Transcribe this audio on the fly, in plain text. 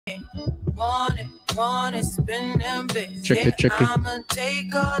Want it, spend them bits. Check it. I'ma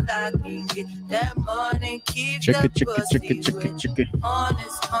take all I can get. That money keep Check that it. pussy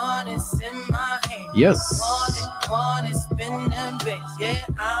honest in my hand. Yes. Want it, spend them bits. Yeah,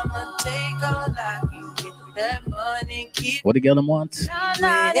 I'ma take all I can get. That money keep. What the girl them want?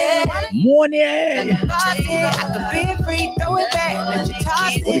 Money. Money. I could be free, throw it back. Let you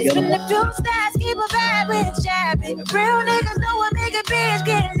toss it. Spin the few stats, keep a bad with jabbing. Real niggas know what make a bitch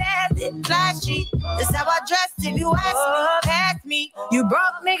get nasty. Fly street, that's how I dress. If you ask past me, you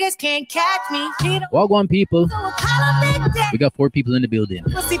broke niggas can't catch me. Wagwan people. We got 4 people in the building.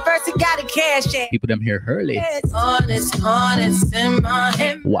 Pussy first, you gotta cash it. People them here early. Honest in my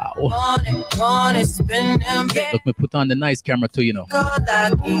head. Wow. Want it, spin them bits. Look, me put on the nice camera too, you know.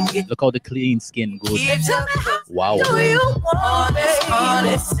 Look how the clean skin goes. Wow.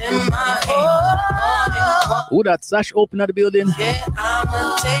 Honest in my head. Who that Sash open at the building? Yeah,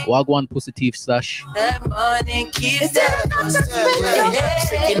 I'ma take Wagwan pussy thief Sash. that money, keep that.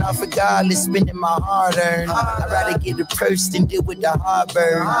 Tricking off regardless, spending my hard earned. I'd rather get a purse than deal with the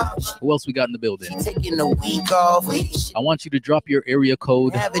heartburn. Who else we got in the building? Taking a week off. I want you to drop your area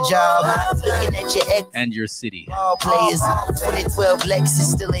code Have a job. Looking at your ex. and your city. Ball players, 2012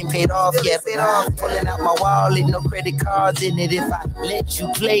 Lexus still ain't paid off yet. Pulling out my wallet, no credit cards in it. If I let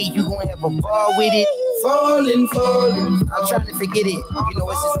you play, you gon' have a ball with it. Falling. I'm trying to forget it. You know,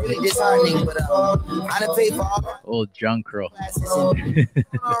 it's just really disheartening, but I done paid for all Oh, John Crow. classes. Now she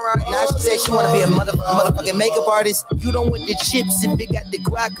said she wanna be a motherfucking makeup artist. You don't want the chips if it got the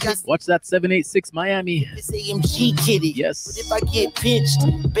guac. Watch that 786 Miami. It's AMG kitty. Yes. But if I get pinched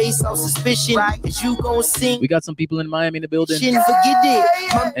based on suspicion, is you gon' sing? We got some people in Miami in the building. Shouldn't forget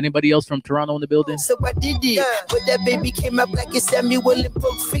it. Anybody else from Toronto in the building? So I did it, but that baby came up like a Samuel in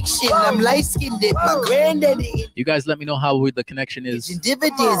Pulp Fiction. I'm light-skinned, my granddaddy. You guys let me know how the connection is.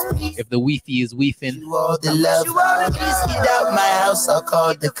 Dividends, If the Wi-Fi is weefing. you all the love. Please get out my house, I'll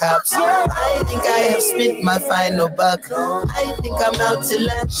call the cops. I think I have spent my final buck. I think I'm out to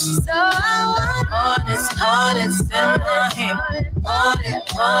lunch. So honest in my head.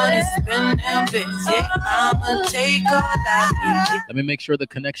 Honest, spin them bits. Yeah, I'ma take all I can Let me make sure the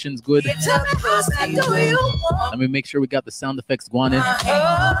connection's good. get. That pussy Let me make sure we got the sound effects going in. Honest,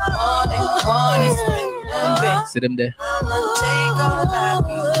 spin them bits. Sit him there. I'ma take all I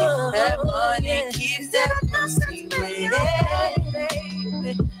can get. That money keeps that pussy with it.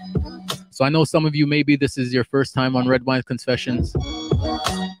 So I know some of you, maybe this is your first time on Red Wine Confessions.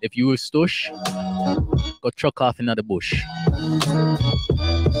 If you were stush, go truck off in the bush.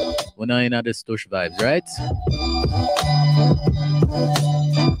 We're not in the stush vibes, right?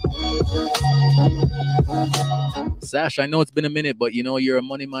 Sash, I know it's been a minute, but you know you're a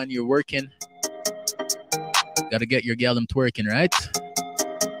money man, you're working. Gotta get your gal them twerking, right?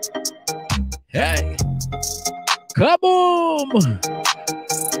 Hey. Kaboom!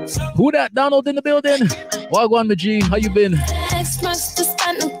 Who that? Donald in the building? Wagwan Maji, how you been?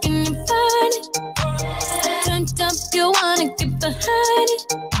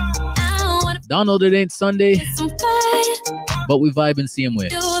 Donald, it ain't Sunday, but we vibing same way.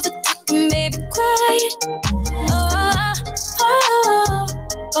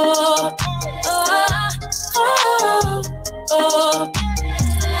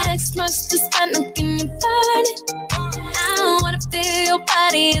 Next month to spend looking your body. I wanna feel your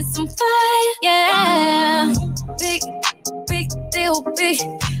body in some fire, yeah. Big deal, big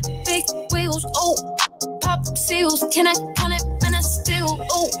wheels, oh. Pop seals, can I count it when I steal,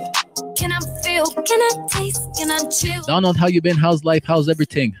 oh. Can I feel, can I taste, can I chill? Donald, how you been? How's life? How's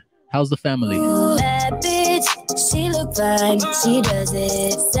everything? How's the family? Bad bitch, she look fine, she does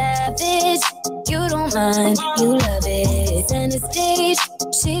it. Savage, you don't mind, you love it. Center stage,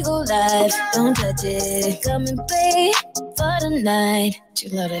 she go live, don't touch it. Come and play for the night, you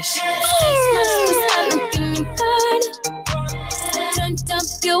love that shit. Turned up,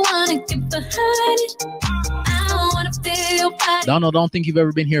 you wanna get behind it. I wanna feel your body. Donald, I don't think you've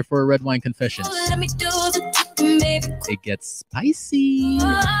ever been here for a Red Wine Confessions. Let me do the talking, baby. It gets spicy.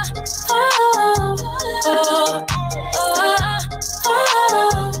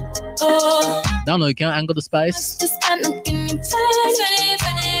 Donald, you can't angle the spice.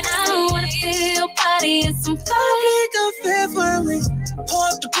 Pour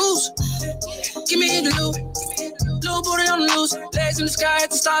up the boost. Give me the loot. Little booty on the loose. Legs in the sky,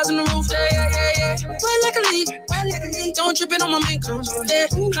 the stars in the roof. Yeah. Run like a leaf. Don't trip it on my makeup. Yeah.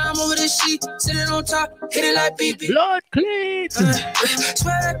 Climb over the sheet. Sitting on top. Hit it like BB. Blood cleat.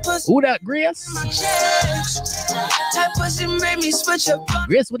 Swear that pussy. Who that, Grace? That pussy made me switch up.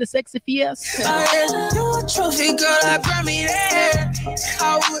 Grace with a sexy face. You a trophy girl, I brought me there.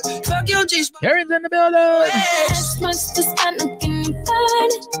 I would fuck your G-spot. Karen's in the building. Must just got nothing to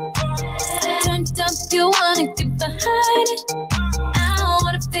find. Turned up, you wanna get behind it. I don't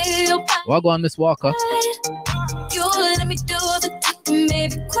wanna feel your body. Walk on, Miss Walker. You let me do the talking,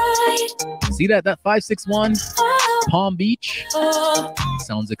 baby, quiet. See that 561 Oh, Palm Beach oh,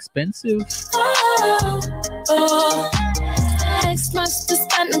 sounds expensive. oh, oh. Next must just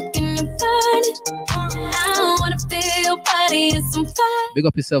got nothing to find. I don't wanna feel your body in some fire. Big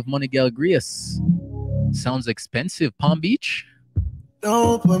up yourself, Money Gal Grace. Sounds expensive. Palm Beach.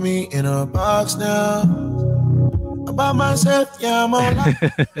 Don't put me in a box now. About myself, yeah, I'm all now.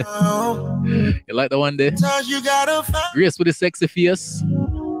 You like the one there? Sometimes you gotta find Grace with a sexy face.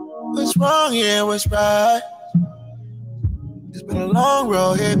 what's wrong, yeah, what's right. It's been a long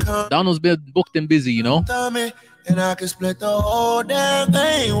road, here come Donald's been booked and busy, you know. me, and I can split the whole damn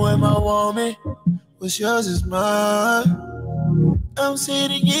thing with my woman. What's yours is mine. I'm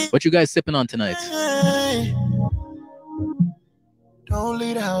sitting in. What you guys sipping on tonight? Don't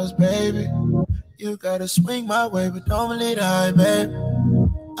leave the house, baby. You gotta swing my way, but don't believe the hype, baby.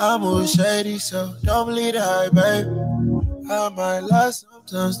 I'm always shady, so don't believe the hype, baby. I might lie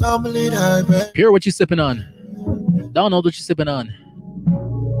sometimes, don't believe the hype, baby. Pierre, what you sipping on? Donald, what you sipping on?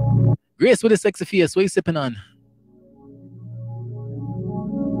 Grace with a sexy face, what you sipping on?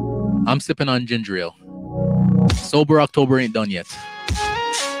 I'm sipping on ginger ale. Sober October ain't done yet.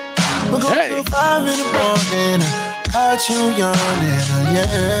 We're going Hey. till 5 in the morning. Caught you yawning,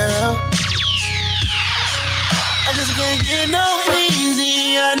 yeah. I just can't get no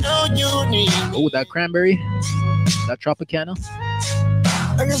easy. I know you need me. Oh, that cranberry, that Tropicana.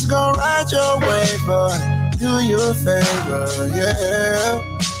 I just gonna ride your way, but do you a favor, yeah.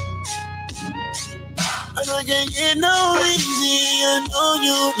 I just can't get no easy. I know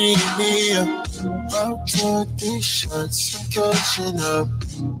you need me. About 20 shots, I'm catching up.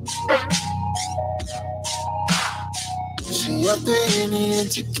 She up the Henny and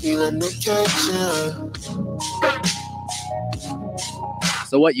tequila, no catching up.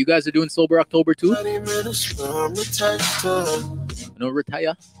 So what, you guys are doing Sober October too? 30 minutes from the text. No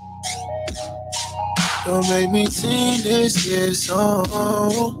retire? Don't make me sing this year song.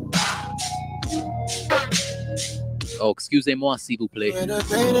 Oh, excusez-moi, s'il vous plaît. When I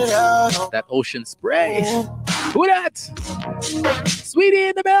made it out. That ocean spray. Who that? Sweetie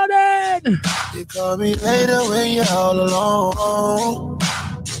in the building. You call me later when you're all alone.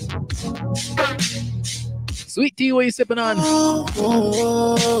 Sweet tea, what you sipping on? Ooh,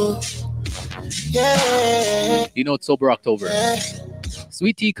 yeah. You know it's Sober October. Yeah.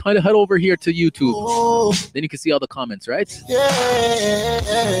 Sweet tea, kind of head over here to YouTube. Ooh, Then you can see all the comments, right? yeah.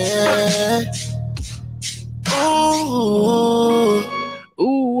 Ooh.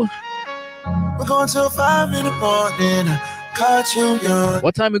 Ooh. We're going till 5 in the morning. Caught you young.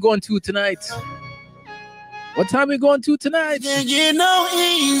 What time we going to tonight? What time we going to tonight? Can't get no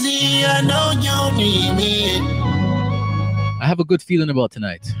easy. I know you need me. I have a good feeling about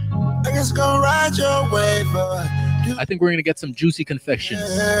tonight. I just gonna ride your way, but I think we're going to get some juicy confessions.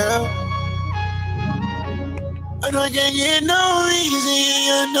 I know I can't get no easy.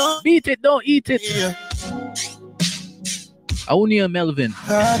 I know. Beat it, don't eat it. Yeah. Aonia Melvin.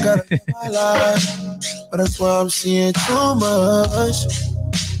 I gotta live my life, but that's why I'm seeing too much.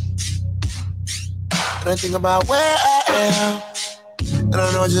 And I think about where I am, and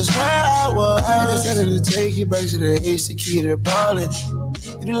I know just where I was. I decided to take you back to the East to keep it ballin'.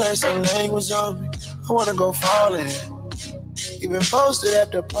 You done learn some language on me. I wanna go fallin'. You been posted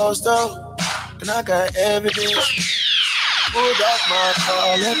after post up, and I got evidence. Pulled off my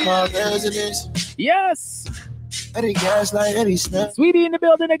car, left my residence. Yes. Eddie Gaslight, Eddie Snap, Sweetie in the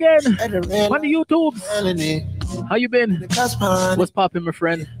building again. Eddie Red, On the YouTube. Melanie, How you been? the cuss behind, What's poppin', my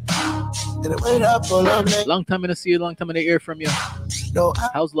friend? and the way that I pull up, next. Long time to see you. Long time to hear from you. No,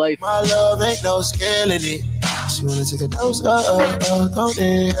 How's life? my love ain't no scaling it. She wanna take a dose, don't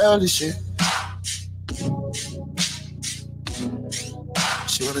inhale this shit.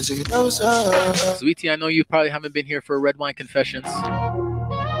 She wanna take a dose, Sweetie, I know you probably haven't been here for Red Wine Confessions.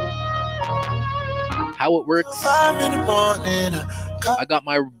 How it works? 5 in the morning. I got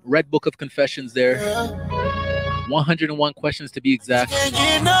my red book of confessions there. 101 questions to be exact. Can't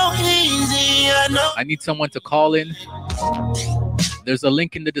get no easy, I know. I need someone to call in. There's a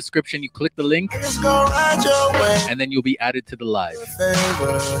link in the description. You click the link, Just go ride your way. and then you'll be added to the live.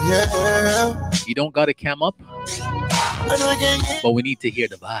 Favor, yeah. You don't got to cam up, I know I can't get but we need to hear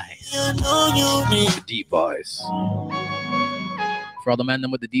the voice. I know you need. The deep voice. For all the man them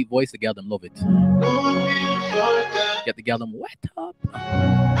with the deep voice, the gal them love it. Get the gal them wet up.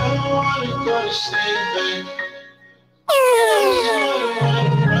 I don't wanna go to sleep, babe.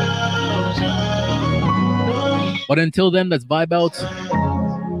 But until then, let's vibe out.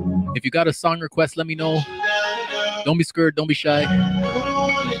 If you got a song request, let me know. Don't be scared. Don't be shy.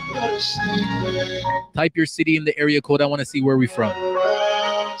 Type your city in the area code. I want to see where we from.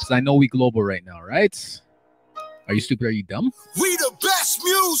 Because I know we global right now, right? Are you stupid? Are you dumb? We the best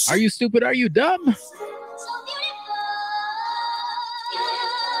music. Are you stupid? Are you dumb?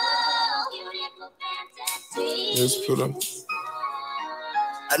 Let's put up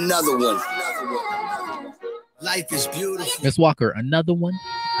Another one. Life is beautiful. Miss Walker, another one.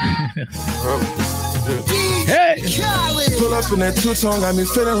 Hey! Pull up in that two-tone, got me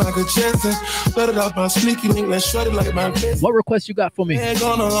feeling like a Jetson. Flooded up my sneaky link, let's shred it like my best. What request you got for me? Man,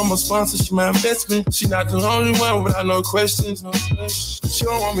 going on, I'm a sponsor, she my investment. She not the only one without no questions. No questions. She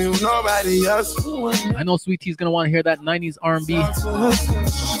don't want me with nobody else. I know Sweet T's gonna want to hear that 90s R&B.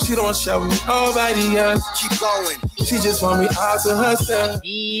 She don't show me nobody else. Keep going. She just want me all to herself.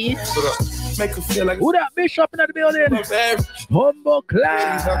 Yeah. Make her feel like Who that Bishop in the building? Humble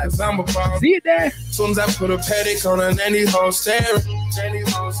class. See it there? Soon as I put a paddock on her, nanny home staring.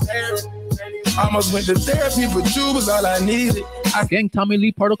 Almost went to therapy, but you was all I needed. Gang Tommy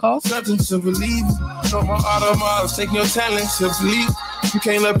Lee protocol. Something to believe. No more automobiles, take your talent to believe. You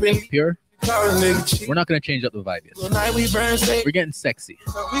can't up in Pure. nigga. We're not gonna change up the vibe yet. Tonight we burn steak. We're getting sexy.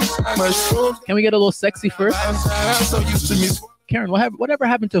 Mushrooms. Can we get a little sexy first? I'm so used to me. Karen, whatever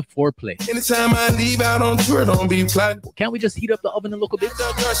happened to foreplay? Anytime I leave out on tour, don't be plotting. Can't we just heat up the oven a little bit?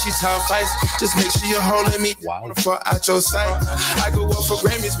 She talk fights. Just make sure you're holding me. Wow. For out your sight. I go up for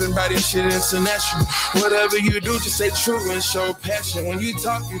Grammys, been by this shit international. Whatever you do, just stay true and show passion. When you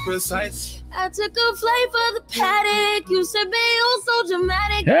talk, be precise. I took a flight for the paddock. You said, babe, you're so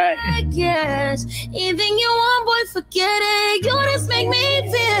dramatic. Hey. I guess anything you want, boy, forget it. You just make me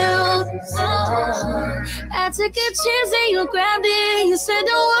feel so. I took a chance and you grabbed it. You said,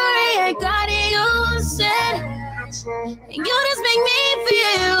 don't worry, I got it. You said, you just make me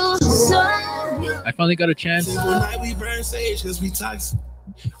feel so. I finally got a chance. Tonight we burn sage because we toxic.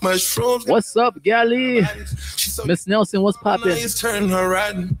 Mushrooms. What's up, Gally? Miss Nelson, what's poppin'? It's turning her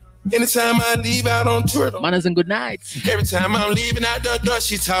riding. Anytime I leave out on tour, Manners and good nights. every time I'm leaving out the door,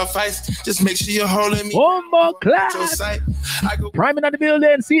 she talk fights. Just make sure you're holding me. One more Your class. sight. I go Priming at the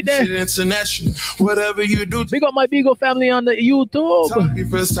building. See it shit there. international. Whatever you do, Big up my Beagle family on the YouTube. talk be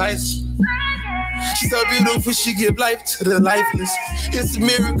precise. She's so beautiful, she give life to the lifeless. It's a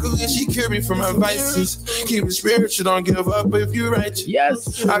miracle and she cured me from my vices. Keep it spiritual, don't give up if you righteous.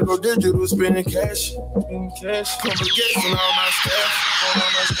 Yes. I go digital, spending cash. Come against on all my stuff.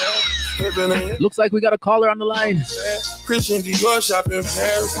 Living in Looks like we got a caller on the line. Christian Dior, shopping in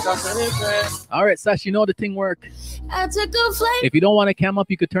Paris. Shopping in Paris. All right, Sash, you know the thing work. I took a flight. If you don't want to cam up,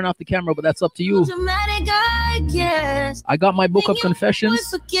 you could turn off the camera, but that's up to you. Dramatic, I guess. I got my book of Boy, confessions.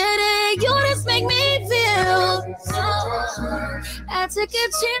 forget it. You just make me feel so. I took a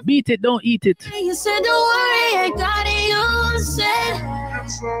chance. Beat it, don't eat it. You said, don't worry, I got it. You said,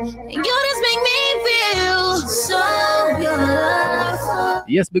 you just make me feel so beautiful.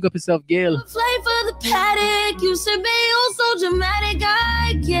 Yes, big up yourself, Gail. Flight for the paddock. You said, babe, you're so dramatic,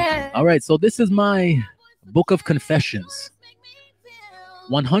 I guess. All right, so this is my book of confessions.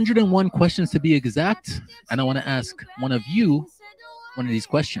 101 questions to be exact. And I want to ask one of you one of these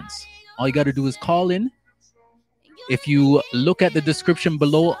questions. All you got to do is call in. If you look at the description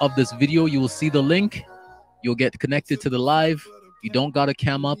below of this video, you will see the link. You'll get connected to the live. You don't got to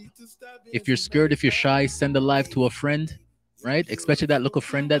cam up. If you're scared, if you're shy, send the live to a friend, right? Especially that look of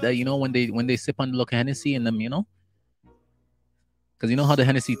friend that you know, when they sip on the look of Hennessy and them, you know? Because you know how the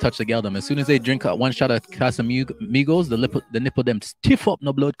Hennessy touch the gal them. As soon as they drink one shot of Casamigos, the nipple them stiff up,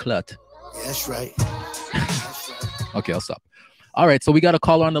 no blood clot. That's right. Okay, I'll stop. All right, so we got a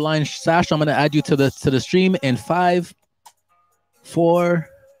caller on the line. Sash, I'm gonna add you to the stream in 5, 4,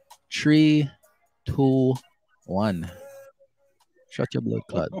 3, 2, 1. Shut your blood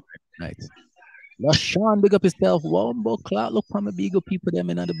clot. Nice. LaShawn, big up yourself. Wombo clot. Look from a beagle people them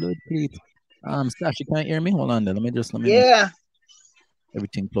in the blood plate. Sash, you can't hear me? Hold on there. Let me Yeah.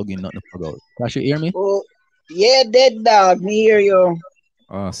 Everything plug in, nothing plug out. Sash, you hear me? Oh, yeah, dead dog. Me hear you.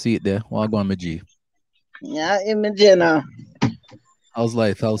 See it there. Well, go on, my G. Yeah, Imagina. How's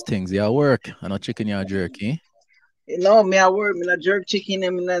life? How's things? Yeah, work. I know chicken, yeah, jerky. You know, me, I work. Me, not jerk chicken.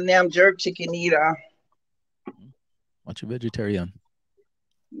 I'm not damn jerk chicken either. What you vegetarian?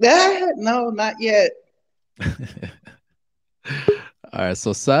 No, not yet. All right,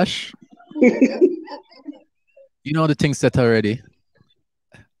 so Sash, you know the thing set already.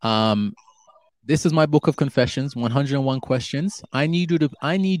 This is my book of confessions, 101 questions. I need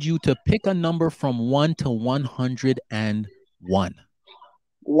you to pick a number from 1 to 101.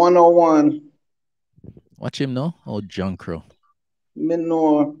 101. Watch him know. Oh, Junkro. Me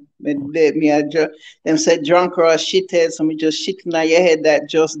know. Me dead. Them said drunk or shithead, so me just shit in your head that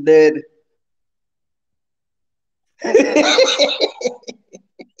just dead.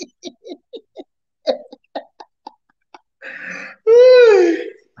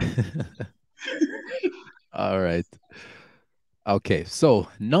 All right. Okay, so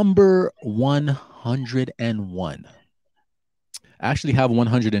number 101. I actually have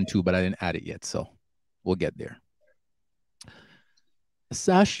 102, but I didn't add it yet, so we'll get there.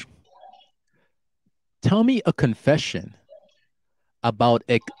 Sash, tell me a confession about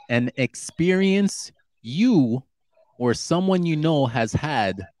an experience you or someone you know has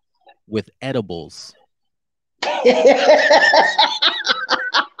had with edibles.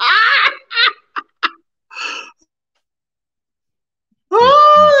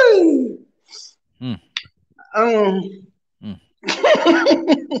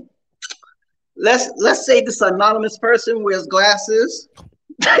 Let's say this anonymous person wears glasses.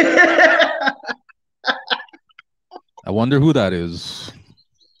 I wonder who that is.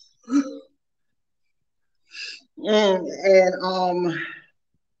 And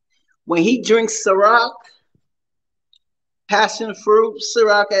when he drinks Ciroc, passion fruit,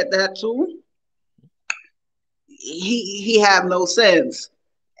 Ciroc at that too, he have no sense,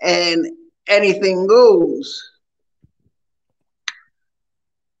 and anything goes.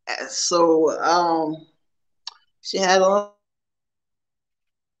 So she had on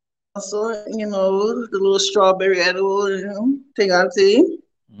also, the little strawberry edible, thing I see.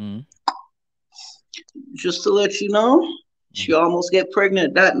 Just to let you know, she almost get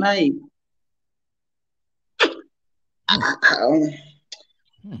pregnant that night.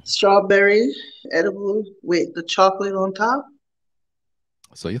 Strawberry edible with the chocolate on top.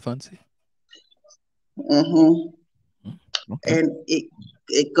 So you fancy? Okay. And it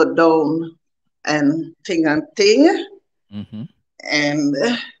got down and thing. And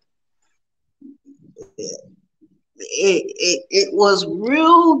it was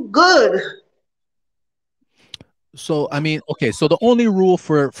real good. So I mean, okay. So the only rule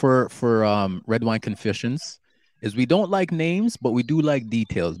for Red Wine Confessions is we don't like names, but we do like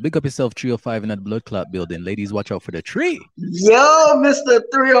details. Big up yourself, 305 in that blood clot building. Ladies, watch out for the tree. Yo, Mr.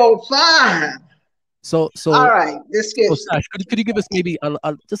 305. So all right, this so Sash, could you give us maybe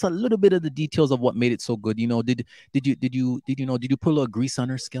just a little bit of the details of what made it so good? Did you pull a grease on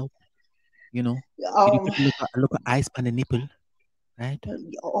her scalp? Did you put a little ice on the nipple? Right?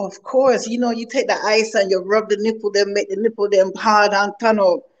 Of course, you take the ice and you rub the nipple, then make the nipple them hard and turn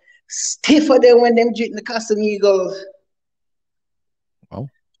up stiffer than when them drink the Casamigos. Wow.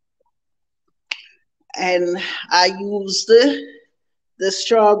 And I used the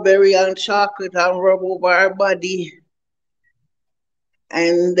strawberry and chocolate and rub over our body.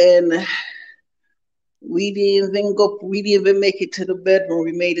 And then we didn't even make it to the bedroom.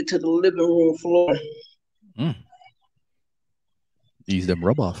 We made it to the living room floor. Use them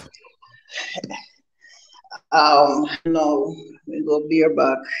rub off. No, we go beer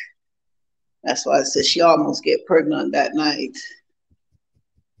back. That's why I said she almost get pregnant that night.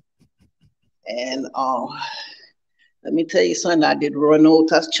 And let me tell you something, I did run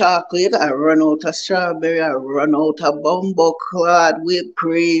out of chocolate, I run out of strawberry, I run out of bumbo clot whipped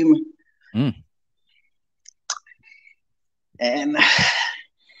cream. And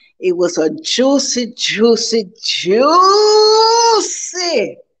it was a juicy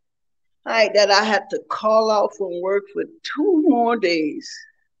night that I had to call out from work for 2 more days.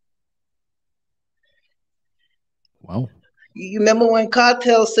 Wow. You remember when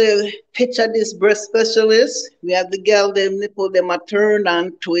Cartel said, picture this breast specialist? We have the girl, them nipple, them a turn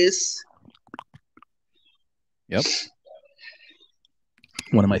and twist. Yep.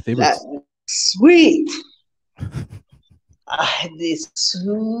 One of my favorites. Sweet. The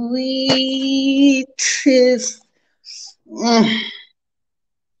sweetest.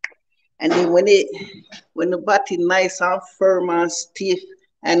 And then when the body nice and firm and stiff,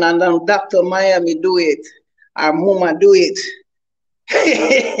 and then Dr. Miami do it, our mama do it.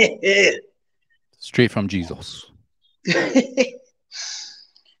 Straight from Jesus.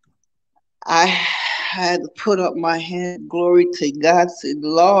 I had to put up my hand, glory to God, said,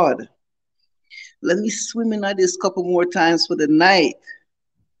 Lord, let me swim in this couple more times for the night.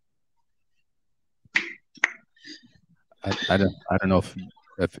 I don't know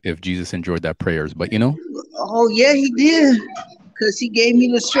if Jesus enjoyed that prayers, but Oh yeah, he did, because he gave me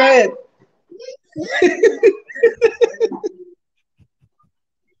the strength.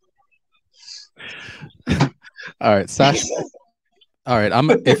 All right, Sash. All right,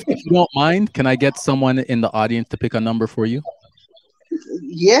 if you don't mind, can I get someone in the audience to pick a number for you?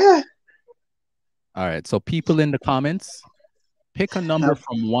 Yeah. All right, so people in the comments, pick a number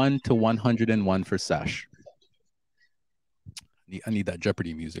from 1 to 101 for Sash. I need that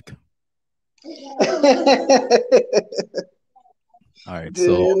Jeopardy music. All right,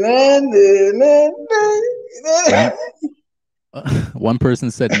 so one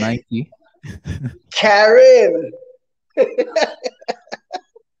person said 90. Karen.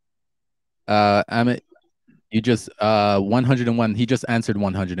 Amit, you just 101. He just answered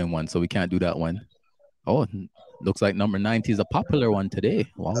 101, so we can't do that one. Oh, looks like number 90 is a popular one today.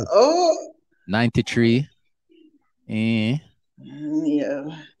 Wow. Oh. 93. Yeah.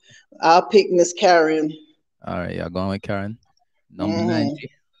 I'll pick Miss Karen. All right, y'all going with Karen. Number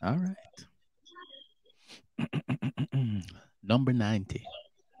 90. All right. Number 90.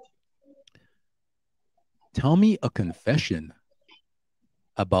 Tell me a confession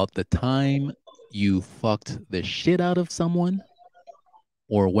about the time you fucked the shit out of someone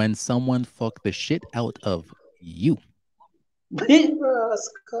or when someone fucked the shit out of you.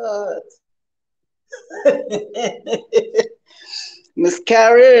 Miss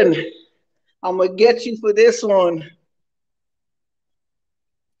Karen, I'm gonna get you for this one.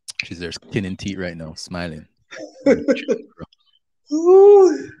 She's there skin and teeth right now, smiling.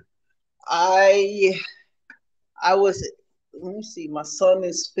 Ooh, I was, let me see, my son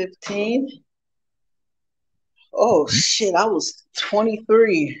is 15. Oh shit, I was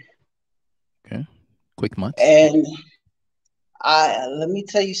 23. Okay, quick month. And let me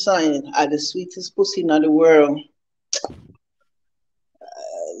tell you something. I the sweetest pussy in the world.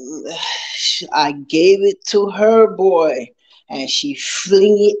 I gave it to her, boy, and she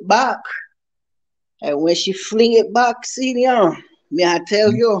fling it back. And when she fling it back, senior, may I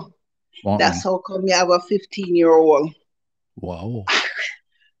tell you, that's how come you have a 15-year-old. Wow.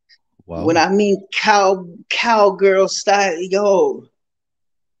 Wow. When I mean cowgirl style, yo.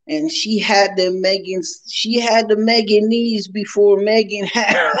 And she had the Megan knees before Megan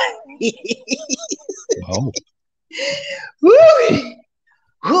had. Wow. Woo!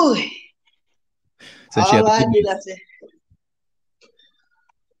 Woo! So all I did, I said,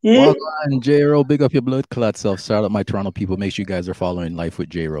 well, and J-Ro, big up your blood clot self. Shout out my Toronto people. Make sure you guys are following Life with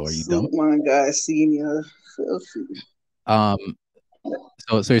J-Ro. Are you done? My guy, senior. So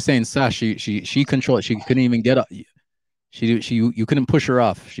you're saying Sash, she controlled. She couldn't even get up. You couldn't push her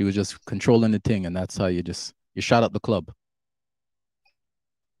off. She was just controlling the thing, and that's how you shot up the club.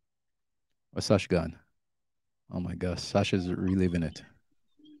 Where's Sash gone? Oh my gosh, Sasha's reliving it.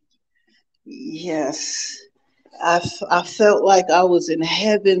 Yes, I felt like I was in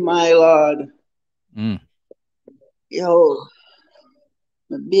heaven, my Lord. Yo,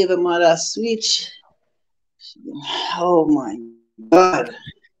 my baby mother switch. Oh my God.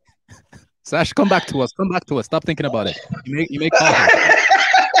 Sash, come back to us. Come back to us. Stop thinking about it. You make contact.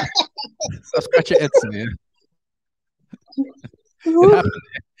 Stop scratching your head, man.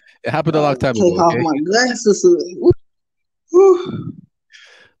 It happened a long time ago. Take off my glasses.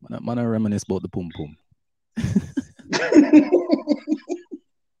 Man, I reminisce about the pum pum.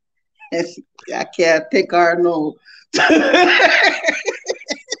 I can't take our no.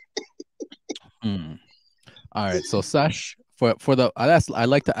 All right, so Sash, for the I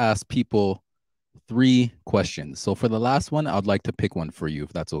like to ask people 3 questions. So for the last one, I'd like to pick one for you,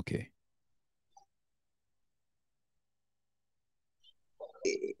 if that's okay.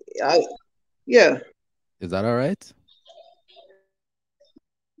 Yeah. Is that all right?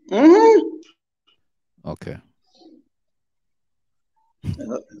 Okay.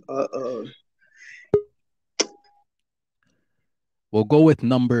 We'll go with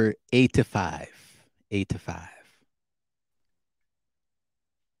number 85. 85.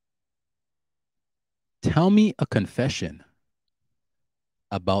 Tell me a confession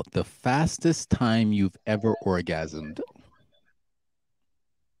about the fastest time you've ever orgasmed.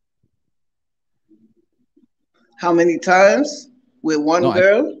 How many times with one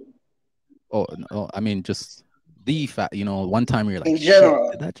girl? I mean just the one time you're like, in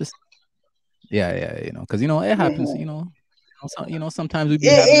general. Did that just yeah, because it happens, sometimes we be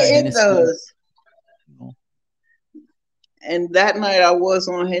having that Hennessy. It does. And that night I was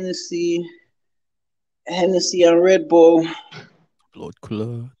on Hennessy and Red Bull. Blood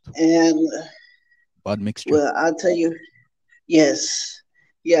clot. And bad mixture. Well, I'll tell you, yes.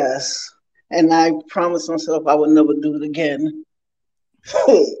 And I promised myself I would never do it again.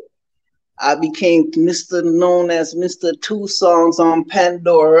 I became known as Mr. 2 Songs on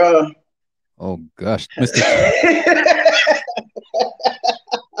Pandora. Oh gosh, Mr.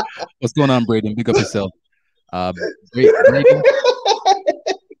 What's going on, Braden? Big up yourself. Uh, Braden,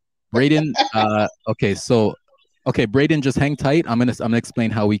 Braden, okay, so okay, Braden, just hang tight. I'm gonna explain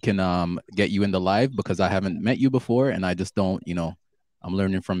how we can get you in the live because I haven't met you before and I just don't, I'm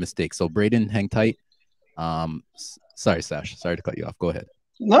learning from mistakes. So Braden, hang tight. Sorry, Sash. Sorry to cut you off. Go ahead.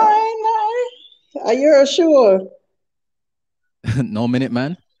 No, no. Are you sure? No minute,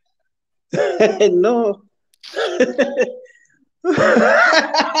 man. No.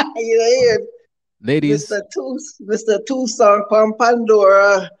 You hear, Ladies, Mr. Tucson from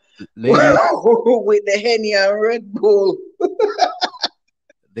Pandora ladies, with the Henny and Red Bull.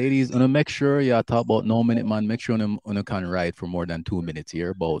 ladies, wanna make sure y'all talk about no minute, man. Make sure you can ride for more than 2 minutes here.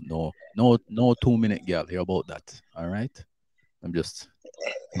 About no 2 minute girl here about that. All right. I'm just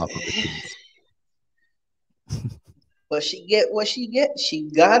top of the things. But she get what she get. She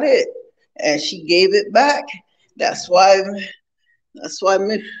got it, and she gave it back. That's why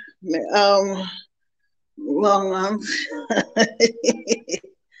well,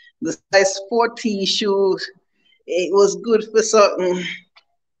 the size 14 shoes, it was good for something.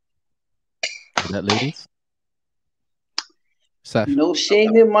 Is that ladies? Sash. No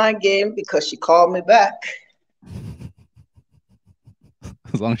shame in my game because she called me back.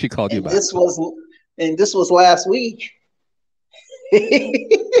 As long as she called you back. This was last week.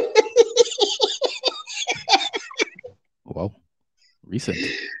 Well, recent.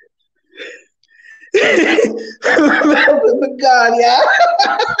 God, yeah.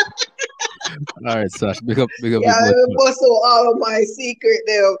 All right, Sash. Big up. Yeah, I bust out all of my secret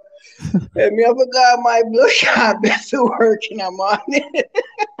there. And me, I forgot my blood clot to work in the morning.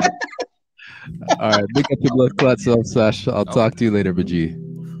 All right, big up your blood clot self, Sash. I'll talk to you later, Baji.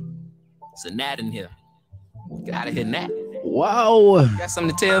 It's a Nat in here. Get out of here, Nat. Wow. Got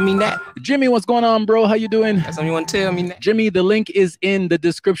something to tell me, Nat? Jimmy, what's going on, bro? How you doing? Got something you want to tell me, Nat? Jimmy, the link is in the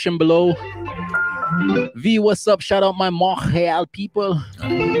description below. V, what's up? Shout out my Montreal people.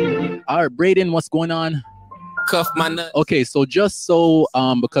 All right, Braden, what's going on? Cuff my nuts. Okay, so just so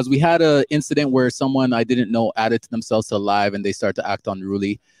because we had an incident where someone I didn't know added themselves to live and they start to act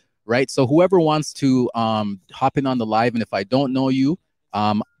unruly, right? So whoever wants to hop in on the live, and if I don't know you,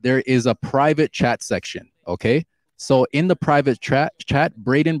 there is a private chat section. Okay, so in the private chat,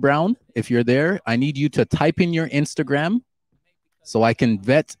 Braden Brown, if you're there, I need you to type in your Instagram so I can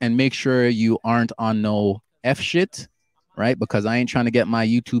vet and make sure you aren't on no F shit, right? Because I ain't trying to get my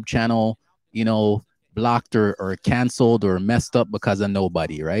YouTube channel, blocked or canceled or messed up because of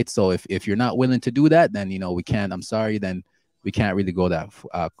nobody, right? So if you're not willing to do that, then we can't. I'm sorry, then we can't really go that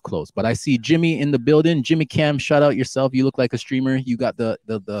close. But I see Jimmy in the building. Jimmy Cam, shout out yourself. You look like a streamer. You got the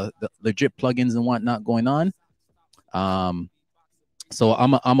legit plugins and whatnot going on. So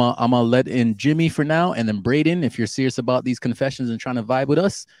I'm a let in Jimmy for now, and then Braden, if you're serious about these confessions and trying to vibe with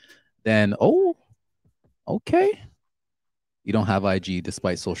us, then okay. You don't have IG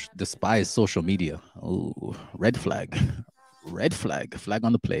despise social media. Oh, red flag. Flag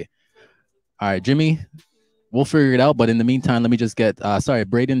on the play. All right, Jimmy, we'll figure it out. But in the meantime, let me just get sorry,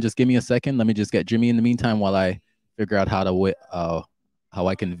 Braden, just give me a second. Let me just get Jimmy in the meantime while I figure out how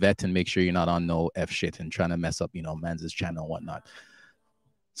I can vet and make sure you're not on no F shit and trying to mess up, man's channel and whatnot.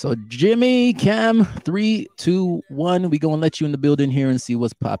 So Jimmy, Cam, 3, 2, 1. We gonna let you in the building here and see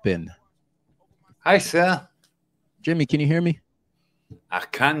what's popping. Hi, sir. Jimmy, can you hear me? I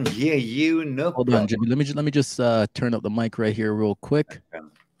can hear you. No Hold problem. on, Jimmy. Let me just turn up the mic right here real quick. Okay.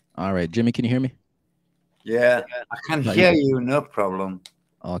 All right, Jimmy, can you hear me? Yeah, I can hear you. No problem.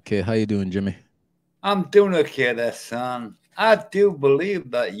 Okay, how you doing, Jimmy? I'm doing okay there, son. I do believe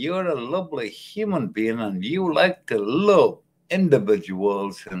that you're a lovely human being and you like to love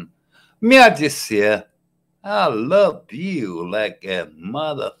individuals. And may I just say, I love you like a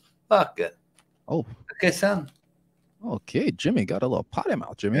motherfucker. Oh. Okay, son. Okay, Jimmy got a little potty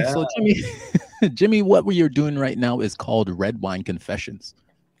mouth, Jimmy. Yeah. So Jimmy, what we are doing right now is called Red Wine Confessions.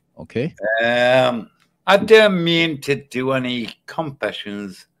 Okay. I don't mean to do any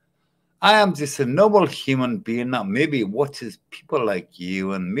confessions. I am just a noble human being that maybe watches people like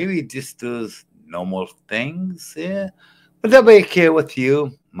you and maybe just does normal things. Yeah. But that'll be okay with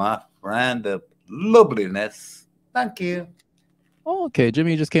you, my friend of loveliness. Thank you. Oh, okay,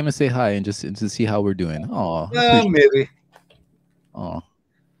 Jimmy just came to say hi and just to see how we're doing. Oh, Maybe. Oh,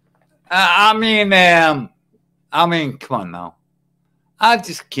 I mean, come on now. I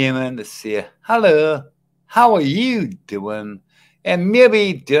just came in to say hello. How are you doing? And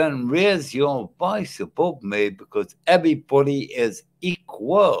maybe don't raise your voice above me because everybody is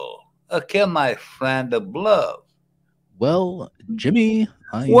equal. Okay, my friend of love. well, Jimmy.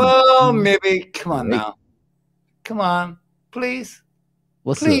 Well, maybe. Come on now. Come on, please.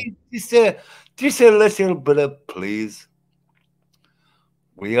 What's please, just a little bit of please.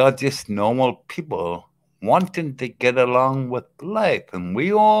 We are just normal people wanting to get along with life, and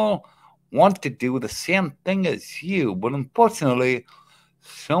we all want to do the same thing as you. But unfortunately,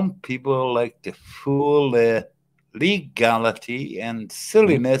 some people like to fool the legality and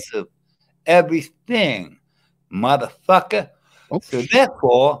silliness of everything, motherfucker. So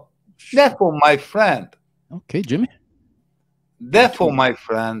therefore, my friend. Okay, Jimmy. Therefore, my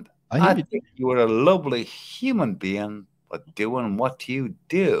friend, I think you are a lovely human being for doing what you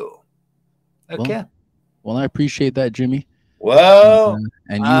do. Okay. Well, I appreciate that, Jimmy. Well,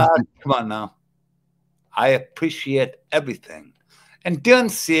 and you come on now. I appreciate everything. And don't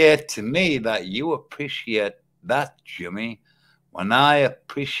say to me that you appreciate that, Jimmy, when I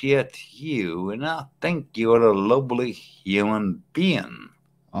appreciate you, and I think you're a lovely human being.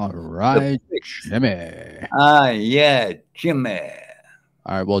 All right, Jimmy. Yeah, Jimmy.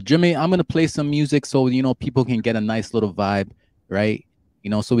 All right, well, Jimmy, I'm going to play some music so, people can get a nice little vibe, right?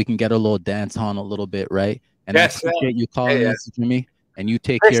 So we can get a little dance on a little bit, right? And I appreciate you calling us, Jimmy, and you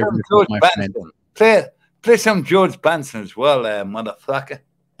take care of yourself, my friend. Play some George Benson as well, motherfucker.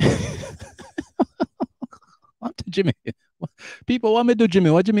 What to Jimmy? People want me to do Jimmy.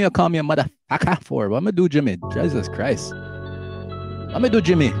 What Jimmy call me a motherfucker for? What me do Jimmy? Jesus Christ. What me do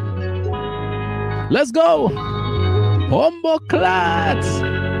Jimmy? Let's go. Humble clads.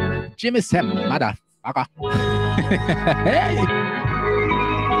 Jimmy said motherfucker. Hey.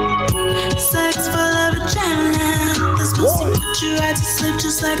 Sex full of adrenaline. This pussy put you right to sleep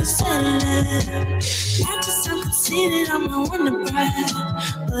just like a sedative. Not just so conceited, I'm the one to brag,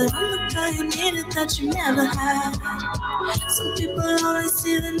 but I'm the girl you needed that you never had. Some people only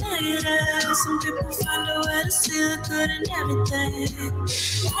see the negative. Some people find a way to see the good in everything.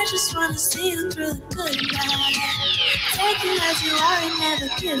 I just wanna see you through the good and bad. Take you as you are and never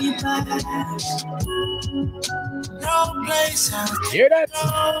give you back. No place I can hear that?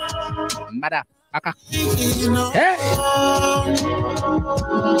 Motherfucker. Hey!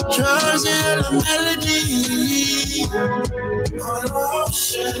 Trust in the melody.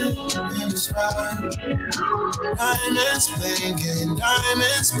 Diamonds blinking,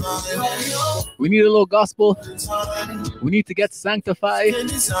 diamonds blind. We need a little gospel. We need to get sanctified.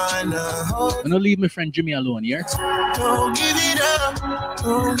 I'm gonna leave my friend Jimmy alone, yeah? Don't give it up.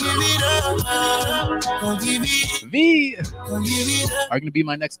 Don't give it up. Don't give it up. V! Don't give it up. Are you gonna be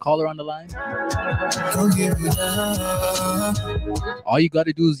my next caller on the line? Don't give it up. All you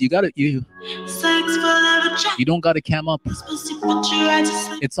gotta do is you don't gotta cam up.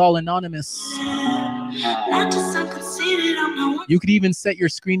 It's all anonymous. You could even set your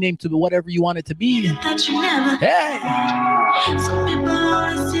screen name to whatever you want it to be. Hey! Some people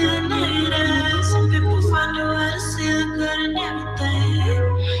always see the negative. Some people find a way to see the good in everything.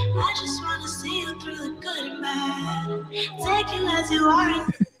 I just want to see you through the good and bad. Take you as you are.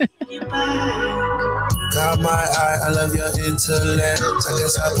 Got my eye, I love your intellect. I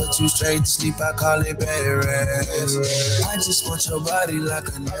guess I put you straight to sleep, I call it bed rest. I just want your body like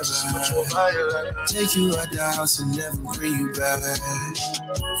I never had. Take you out the house and never bring you back.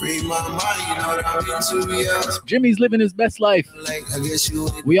 Free my mind, you know that I'm into you. Jimmy's living his best life. Like, I guess you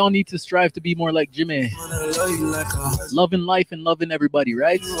we all need to strive to be more like Jimmy. love you like a loving life and loving everybody,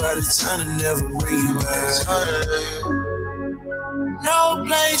 right? You out of time to never bring you back. No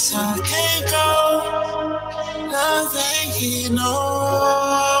place I can't go, nothing here, no.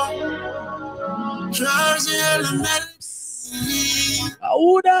 Drugs and elements.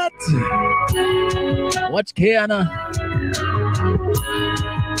 Oh, that. Watch Kiana.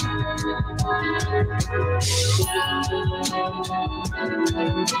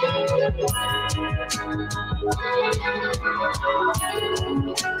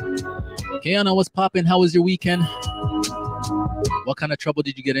 Kiana, what's poppin'? How was your weekend? What kind of trouble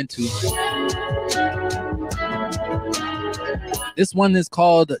did you get into? This one is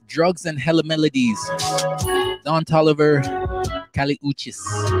called Drugs and Hella Melodies. Don Toliver, Kali Uchis.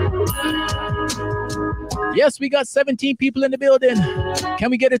 Yes, we got 17 people in the building. Can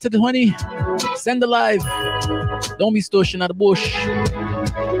we get it to 20? Send the live. Don't be stoshing out the bush.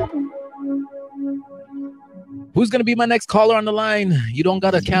 Who's going to be my next caller on the line? You don't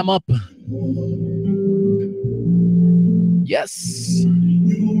got to cam up. Yes.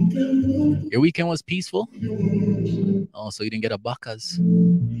 Your weekend was peaceful? Oh, so you didn't get a bacchus.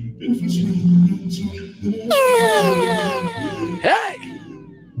 Hey!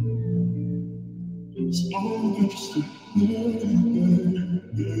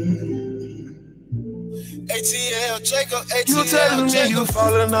 ATL Jacob, you telling me you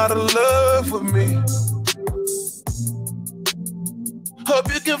falling out of love with me.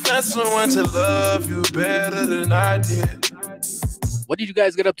 Hope you can find someone to love you better than I did. What did you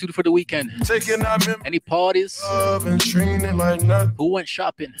guys get up to for the weekend? Taking out Any parties? love and treating it like nothing. Who went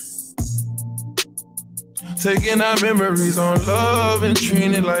shopping? Taking our memories on love and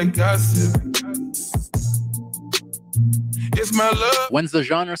treating it like gossip. It's my love. When's the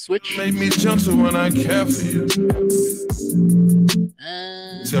genre switch? Make me gentle when I care for you.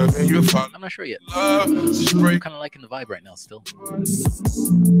 Tell me you fall. I'm not sure yet. Love, I'm kind of liking the vibe right now still.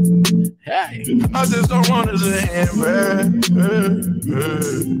 Hey. I just don't want it to end.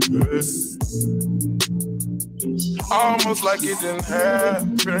 Almost like it didn't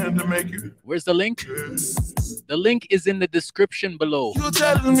happen to make you. Where's the link? The link is in the description below. You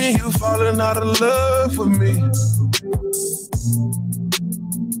telling me you falling out of love with me.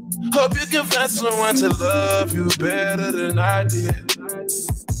 Hope you can find someone to love you better than I did.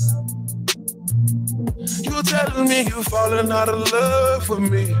 You telling me you falling out of love with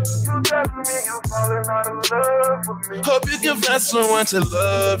me. You telling me you falling out of love with me. Hope you can find someone to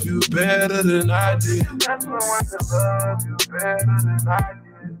love you better than I did. Find someone to love you better than I did.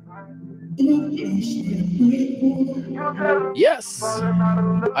 Yes,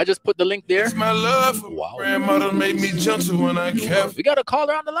 I just put the link there. It's my love for wow. Grandmother made me gentle when I kept. We got a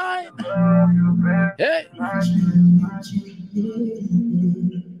caller on the line. Hey.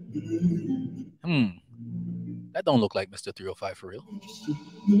 That don't look like Mr. 305 for real.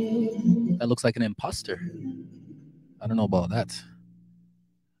 That looks like an imposter. I don't know about that.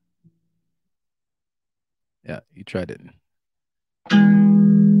 Yeah, you tried it.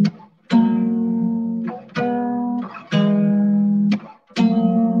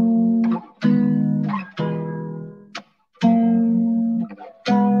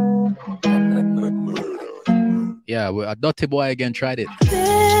 Yeah, well, Dirty Boy again tried it.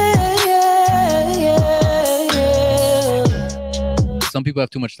 Some people have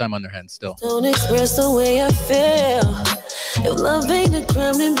too much time on their hands still. Don't express the way I feel. If love ain't a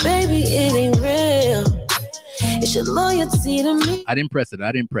crime, then baby, it ain't real. It's your loyalty to me. I didn't press it.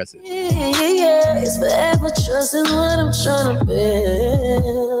 I didn't press it. Yeah. It's forever trusting what I'm trying to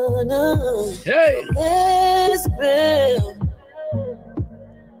build. Hey. Let's build.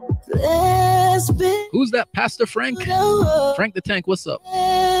 Let's build. Who's that? Pastor Frank? Frank the Tank, what's up?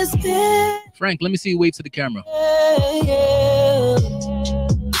 Frank, let me see you wave to the camera.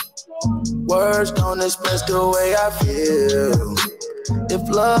 Words don't express the way I feel. If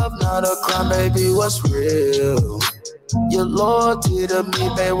love not a crime, baby, what's real? Your loyalty to me,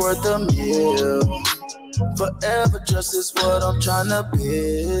 babe, worth a meal. Forever just is what I'm trying to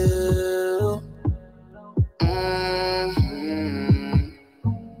build.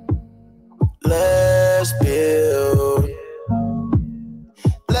 Let's build.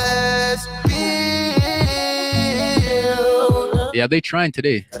 Let's build. Yeah, they trying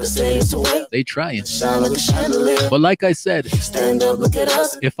today. They trying. But like I said,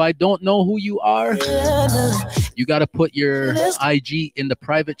 if I don't know who you are, you got to put your IG in the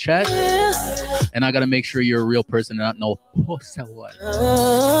private chat. And I got to make sure you're a real person and not know what's that what.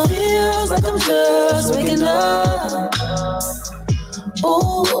 Feels like I'm just waking up.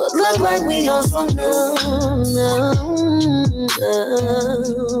 Oh, look like we on some new.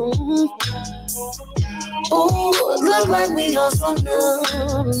 Oh, look like we on some new.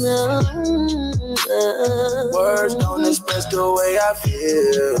 Words don't express the way I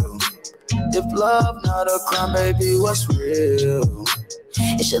feel. If love not a crime, baby, what's real?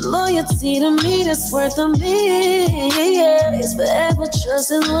 It's your loyalty to me that's worth a me. Yeah, it's forever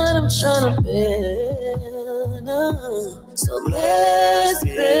trusting what I'm trying to build. So let's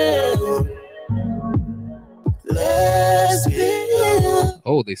build. Let's build.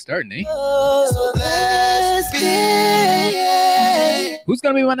 Oh, they starting, eh? So let's build. Who's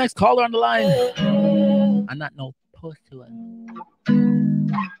gonna be my next caller on the line? I'm not no pussy one.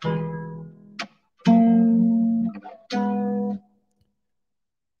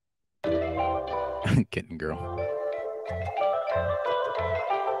 Kitten girl.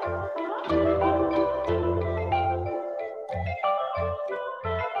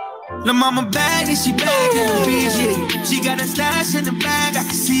 La mama bag and she back in the BG. She got a stash in the bag, I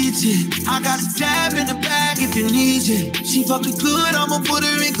can see it. I got a tab in the bag if you need it. She fucking good, I'ma put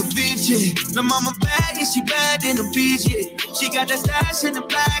her in convention. La mama bag and she bad in the BG. She got that stash in the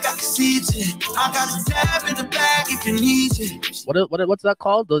bag, I can see it. I got a tab in the bag if you need it. What's that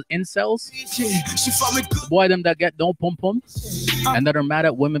called? Those incels? She fuck me good. Boy, them that get don't pum pum. and that are mad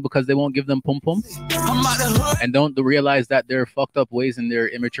at women because they won't give them pum pum, and don't realize that their fucked up ways and their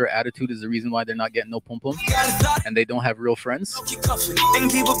immature attitude is the reason why they're not getting no pum pum, and they don't have real friends.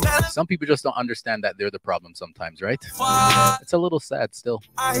 Some people just don't understand that they're the problem sometimes, right? It's a little sad still.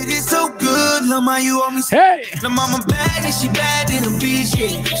 It's so good, Lama, you owe me. Hey! The mama bad and she bad in the beach,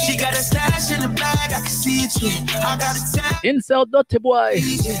 yeah. She got a stash in the bag, I can see it, yeah. I got a tap. Incel dirty boy.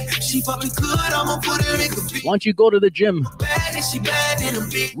 She fucking good, I'ma put her in the beach. Why don't you go to the gym? Bad and she bad in the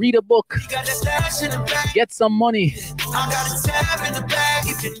beach. Read a book. Got a stash in the bag. Get some money. I got a tab in the bag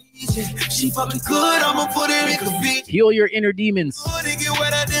if you need it. She fucking good, I'ma put her in the beach. Heal your inner demons. Get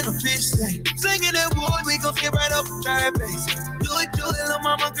wetter than a fish tank. Singing that wood, we gon' get right up and dry base. Do it, little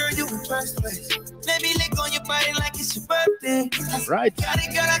mama, girl, you in first place. Let me lick on your body like it's your birthday. Right. Got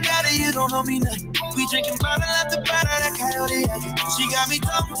it, you don't know me nothing. We drinking bottle after bottle, that coyote. She got me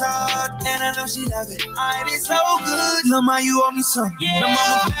tongue-tied, and I know she love it. It's so good, Lama, you owe me some. Yeah. The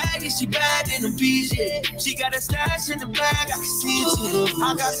mama bad, and she bad in the beach, yeah. She got a stash in the bag, I can see it, yeah.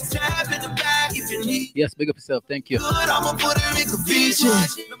 I got a tab in the bag if you need. Yes, big up yourself, thank you. Good, I'ma put her in the beach, yeah.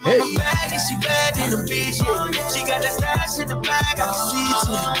 The mama bad, and she bad in the beach, yeah. She got a stash in the bag, I can see it,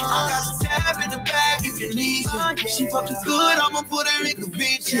 yeah. I got a tab in the bag if you need it. She fucking good, I'ma put her in the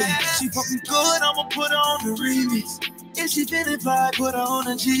beach, yeah. She fucking good, I'ma put her on the remix. If she feeling vibe, put her on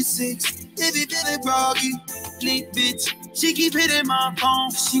a G6. If he feeling groggy, bleak bitch. She keep hitting my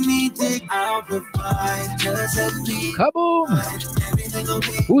phone, she need dick. I'll provide, just let me. Kaboom!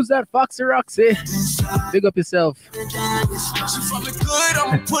 Who's that Foxy Roxy? Big up yourself. She fucking good,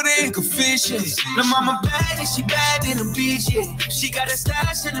 I'ma put her in confessions. The mama bad and she bad in the beach, yeah. She got a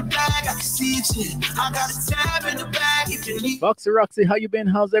stash in the bag, I can see it, yeah. I got a tab in the bag if you need. Foxy Roxy, how you been?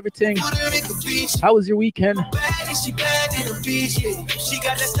 How's everything? How was your weekend? Bad and she bad in the beach, yeah. She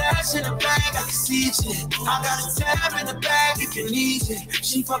got a stash in the bag, I can see it, yeah. I got a tab in the bag if you need it.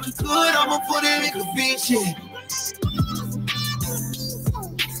 She fucking good, I'ma put her in the beach, yeah.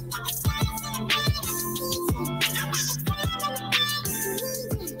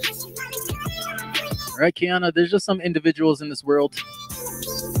 All right, Kiana, there's just some individuals in this world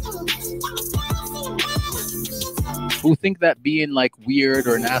who think that being like weird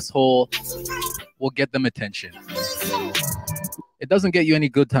or an asshole will get them attention. It doesn't get you any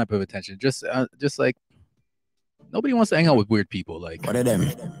good type of attention. Just like nobody wants to hang out with weird people. Like, what are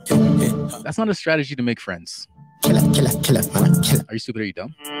them? That's not a strategy to make friends. Killer, man, killer. Are you stupid? Are you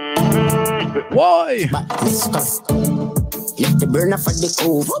dumb? Why? Left the burner for the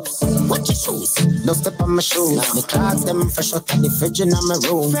cove. Watch your shoes. Don't step on my shoes. The clocks them fresh out of the fridge in my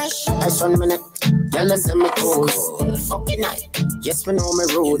room. Ice 1 minute. Tell us I'm cold. Fucking night. Yes, we know my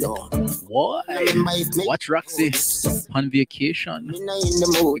road. What? Watch Roxy on vacation.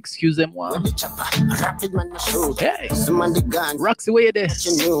 Excusez-moi. Hey. Roxy, where you there?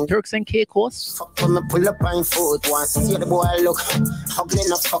 Turks and Caicos. Fuck when I pull up on foot. Want to see the boy look. Ugly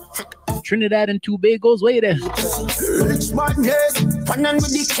enough fuck. Trinidad and Tobago's, where you there? Rich madness, panning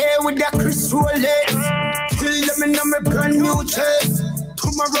with the K with the Chris Rolex. Kill them in my brand new chest.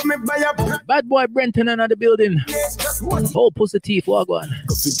 Tomorrow me buy a bad boy Brenton in the building. Whole pussy teeth, walk on.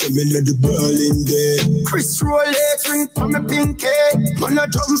 Chris Rolex, ring from a pinky. On a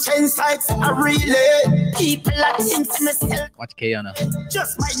drum fence sites, a relay. People are into myself. Watch Kiana.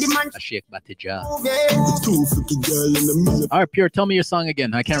 Just my demand. A shake Batija. Alright, Pure, tell me your song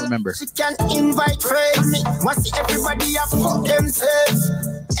again. I can't remember. She can invite friends. Want see everybody have fuck themselves.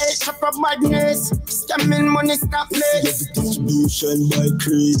 A chop of madness. Scamming money stop me. The distribution by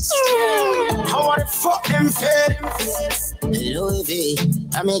creeds. How are the fuck them fed? Louis V.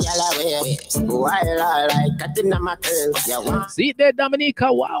 I'm a gal away. While I like that in my tail. See it there,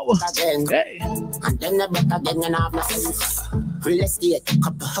 Dominica. Wow. Again. Hey. And then I bet again and I have nothing. Real estate,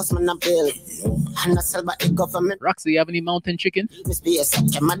 couple houseman and bill. And I sell by the government. Roxy, you have any mountain chicken? Space,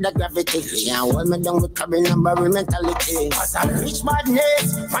 I'm at gravity. Yeah, hold me down with cabin number mentality. Cause I'm rich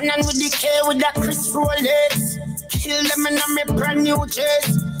madness. Running with the K with that Chris Rolex. Kill them in my brand new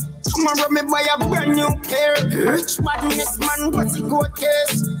chest. Tomorrow me buy a brand new pair. Rich madness man, what's the good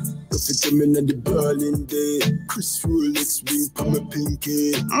case? If it come in the Berlin day, Chris Rolex ring from a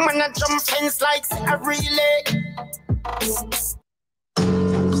pinky. Man a jump fence like a relay.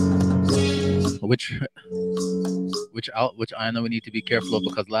 Which I know we need to be careful of,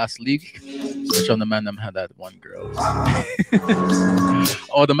 because last league, which on the man them had that one girl.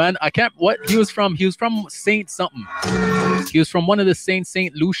 Oh, the man, I can't, what he was from Saint something. He was from one of the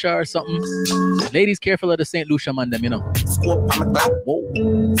Saint Lucia or something. Ladies, careful of the Saint Lucia man them, you know.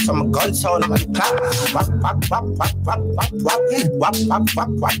 Whoa. Some gun sound on the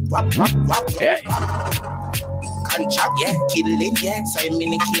Hey. contract, yeah, kill it, yeah, so I'm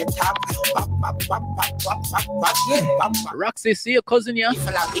in the top. Yeah, Roxy, see your cousin, yeah?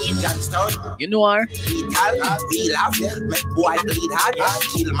 You know her? We love, yeah, make boy bleed hard, yeah,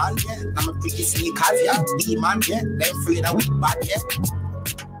 kill man, yeah, I'm a pretty sneakers, yeah, D-man, yeah, them afraid of we bad, yeah.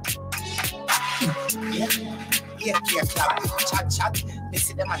 Yeah, clap, chat. They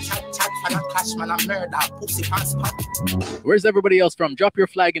see them a chat, and a clash, man, a murder, pussy pants spot. Where's everybody else from? Drop your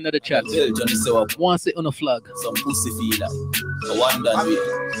flag into the chat. Johnny, so Want sit on a flag? some pussy feeler. So one done.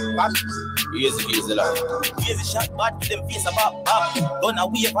 Easy, like. Easy shot, bad with them face about bam. Gonna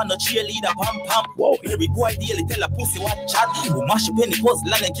wave on the cheerleader, pam. Whoa. Every boy daily tell a pussy what chat. Who mash up any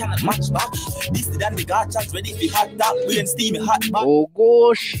puzzle and they cannot match back. This is than the guard chat ready for hot dog. We ain't steamy hot back. Oh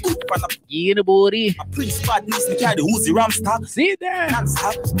gosh. Yeah, the body. A pretty spot needs to carry the Uzi Ram stock. See there.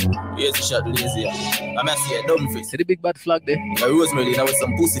 Easy shot, lazy. I'm gonna see a dumb face. See the big bad flag there? The Rosemary now with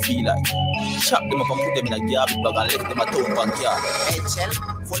some pussy feel like. Chop them up and put them in a garbage bag and let them a town backyard. Eggshell,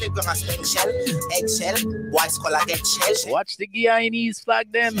 fully grown and spent shell. Eggshell, boys color get shell. Watch the Guyanese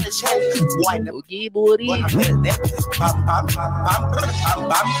flag them. Shell, boy, the Okay, body. bam.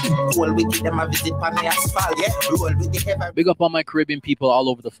 Roll with them a visit on the asphalt, yeah. Roll with the heaven. Big up on my Caribbean people all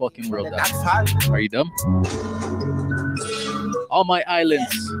over the fucking world. Are you dumb? All my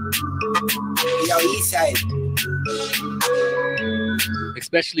islands. Yo, east side.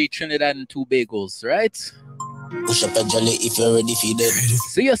 Especially Trinidad and Tobago's, right? Push up a jelly if you're ready for them.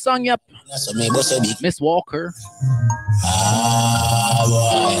 See your song, yep. That's me, boss, a big. Miss Walker.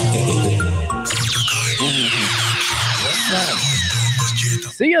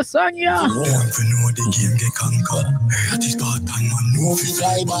 See your song, yeah.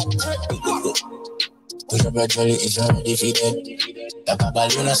 Push up a jelly if you're ready for them. The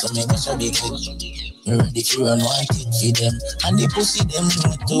Babaluna, so me, boss, a big. You're ready to run one kick for them. And the pussy them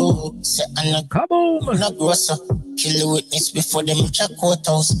too. Say I'm not kaboom. Not gross. Kill the witness before them reach a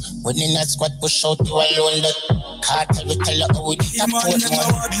courthouse. When in that squad push out you alone. That cartel will tell you how we did that port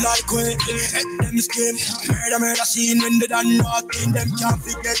like way. Them scheme. Murder scene when they done knocking. Them can't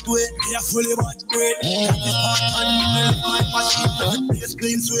forget way. They are fully bad way. My machine is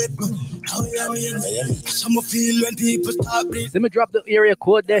clean sweep. How you mean? Some feel when people start breathing. Let me drop the area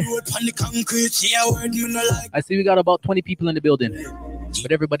code there. On the concrete, yeah. I see we got about 20 people in the building,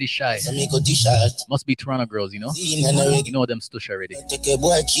 but everybody's shy. Must be Toronto girls, you know? You know them stush already.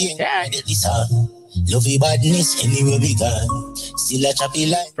 Yeah. Lovey badness anywhere we gone. Still a choppy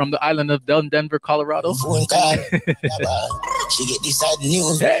line. From the island of Denver, Colorado. Phone call. She get this sad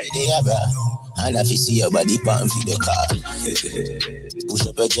news. Hey. And if you see your body pan for the car. Push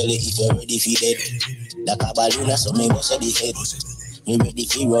up a jelly if you're ready for that. The Babaluna, so me boss a big head. Me ready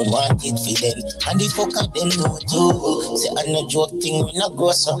to run one kid for them. And the fuck of them know too. Say I'm not joke thing, we not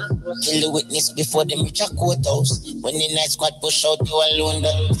gross up. Kill the witness before them reach a courthouse. When the night squad push out you alone.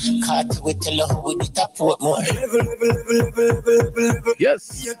 That cartel will tell you how we did that port more.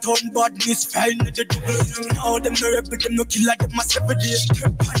 Yes. You turn badness fine with the double. Now them no rep them no kill like them must every day.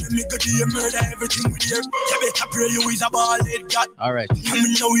 And them make a day murder everything with you. You better pray you is a ball head got. All right. I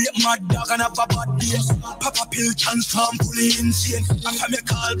mean now we mad dog and have a bad day. Papa pill transform fully insane.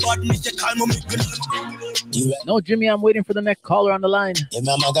 No, Jimmy, I'm waiting for the next caller on the line. In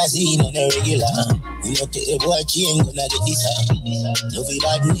my magazine on a regular. We not take a boy chain, gonna get this. Lovey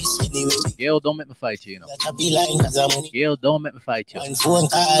badness anyway. Gail, don't make me fight you, you know. Gail, don't make me fight you.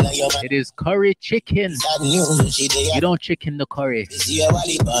 It is curry chicken. You don't chicken the curry.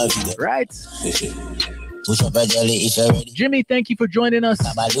 Right? Jimmy, thank you for joining us.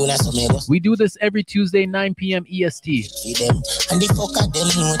 We do this every Tuesday, 9 p.m. EST. And the fuck of them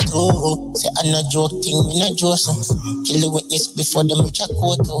know too. Say I'm not joking, we not joking. Kill the witness before them reach a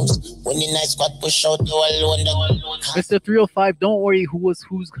courthouse. When the night squad push out you alone. Mr. 305, don't worry who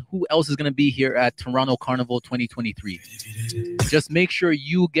else is gonna be here at Toronto Carnival 2023. Just make sure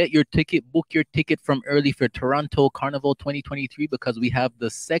you get your ticket, book your ticket from early for Toronto Carnival 2023 because we have the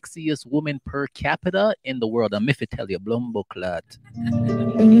sexiest woman per capita in the world. I'm if it tell you, Blumbo Clat.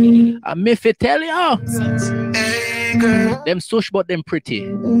 I'm if it tell you. Hey, girl. Them sush, but them pretty.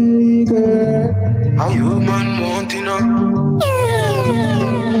 Hey, girl. How you man want to know?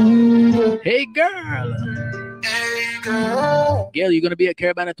 Hey, girl. Hey, girl. Gail, you gonna be at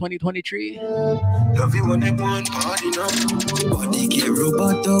Caravana 2023? Love you when they want party now. Body get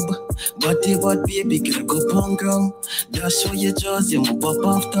robot dub. Body but baby girl go punk girl. Just show your jaws, you move up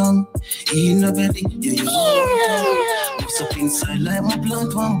off tongue. In the belly, yeah, you know. What's up inside like my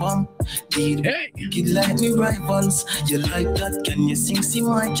blunt one bomb. Deal wicked like me rivals. You like that? Can you sing? See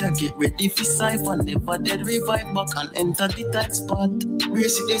my jacket ready for siphon. Never dead revive back and enter the tight spot.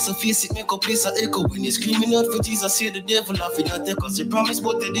 Brace it, so face it, make a place a echo. When you screaming out for Jesus, say the devil laughing at you. Cause you promised,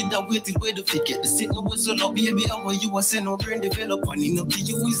 but they did that waiting way to forget. The signal was so low, baby, how are you? I say no brain develop. Running up to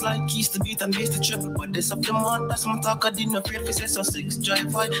you is like keys to beat and bass to triple. But this up the man, that's my talk. I didn't afraid for so 6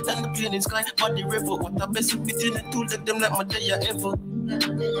 drive high. Then the plane in sky, but the river. What I best with between the two, let them like my day ever.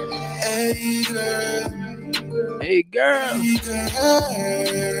 Hey girl, hey girl, hey girl,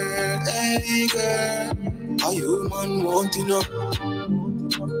 hey girl, are you man wanting up?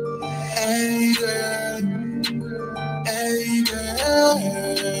 Hey girl, hey girl,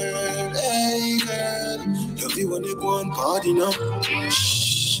 hey girl, love you when you go and party now.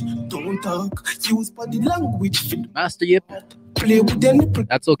 Shh, don't talk, use body language. Master Yip. Play with them.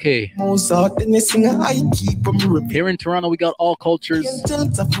 That's okay. Here in Toronto, we got all cultures,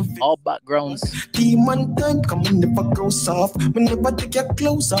 all backgrounds.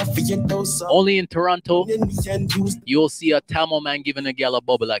 Only in Toronto, you'll see a Tamil man giving a gal a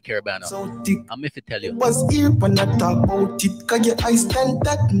bubble at Carabana. I'm if I tell you. Was here when I talk about it. Cause your eyes stand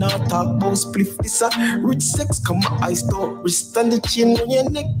that not talk about spliff. It's a rich sex, come my eyes don't wrist and the chain on your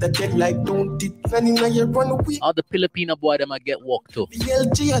neck that they like don't it. Running now you run away. All the Filipino boy them I get walked to.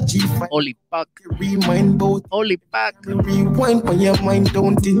 Only pack. Remind both. Only pack. Rewind when your mind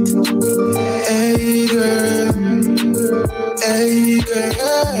don't it. Hey girl. Hey girl.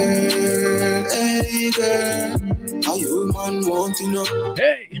 Hey girl. Are you man wanting up?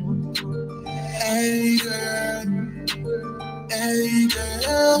 Hey. Hey girl. Hey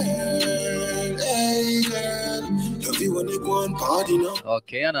girl. Hey girl. Love you when you go and party now.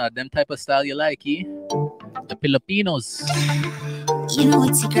 Okay, Anna, them type of style you like, eh? The Filipinos. You know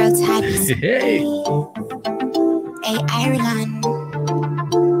it's your girl type. Hey. Hey, Ireland.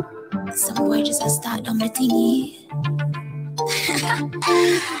 Some boy just a start on my thingy.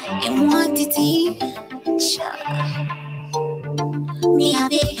 You want it, sure. Me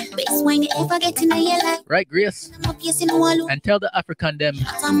have it. Best when you ever get to know your life. Right, Grace? And tell the African them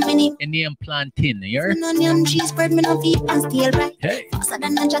in name plantain, here. Hey. Faster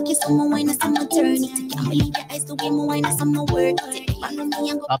than a jockey, someone wine some maternity. Can't believe your eyes the way my wine some word.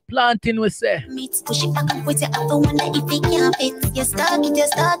 A plantain we say. Push it back and put it up the one that if it can't fit. You stuck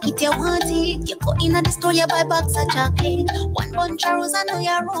it, you want it. You go in at the store, you buy box of chocolate. One bunch of rose, I know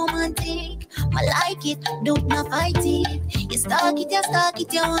you're romantic. I like it, don't not fight it. You stuck it,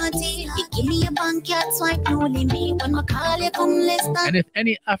 you want it. You give me a bank, cat swipe, no limit. When I call you, come let's start. And if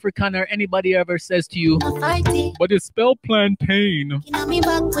any African or anybody ever says to you, but it's spelled plantain,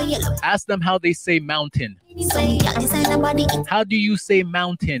 ask them how they say mountain. How do you say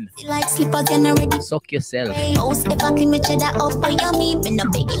mountain? Suck yourself.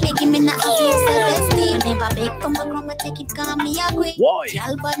 Boy.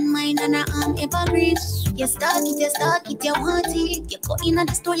 You start it, you want it. You go in at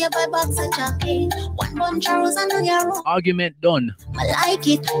the store, you buy box of chocolate. One bunch of rose, I know you're wrong. Argument done. I like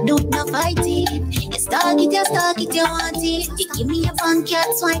it, don't not fight it. You start it, you want it. You give me a bank, cat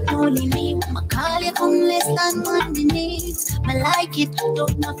swipe, no limit. I call you, come less than 1 minute. I like it,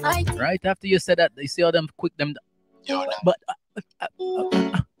 don't not fight it. Right after you said that, they see how them quick them. But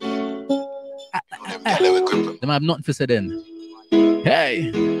them have nothing to say then.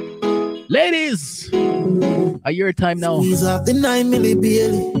 Hey. Ladies, are your time now? She's off the 9 milli,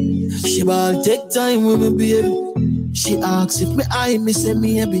 baby. She ball take time with me, baby. She asks if me I miss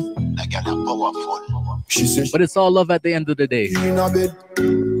me, baby. I got a powerful. She says, but it's all love at the end of the day.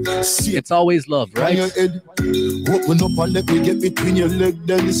 It's always love, right? Open up and let me get between your legs.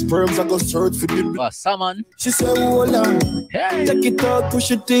 Then the sperms I go search for you. Someone. She said, hold on. Hey. Take it out,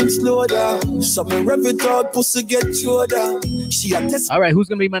 push it in, slow down. Some rev it out, pussy get showed down. She a test. All right, who's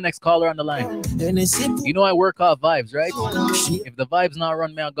gonna be my next caller on the line? You know I work off vibes, right? If the vibes not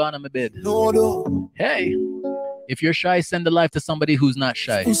run me, I'm gone on my bed. Hey, if you're shy, send the life to somebody who's not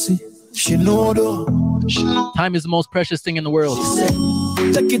shy. She know though. Time is the most precious thing in the world.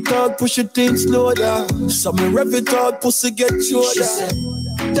 Take it out, push it in, slow down. Some rev it out, pussy get showed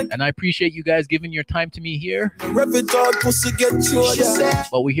down. And I appreciate you guys giving your time to me here. Rev it out, pussy get showed down.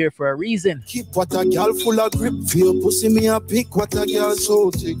 But we're here for a reason. Keep what a girl full of grip. Feel pussy me a pick what a girl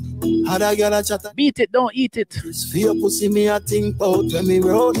so thick. Had a girl a chat. Beat it, don't eat it. Feel pussy me a think about when me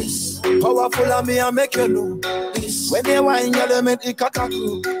roll this. Powerful of me a make you know this. When they wine you they make the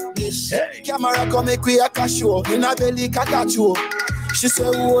cockatoo. This camera come make we a cash show. In a belly cockatoo. She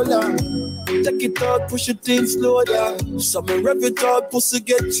said, hold on. Take it out, push it in, slow down. So me rev it out, pussy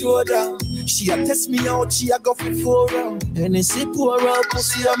get thrown down. She a test me out, she a go for 4 rounds. And they say pour out,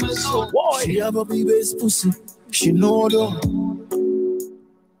 pussy a me so. She have a baby's pussy, she know though.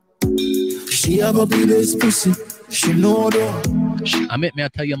 She have a baby's pussy, she know though. I met me, I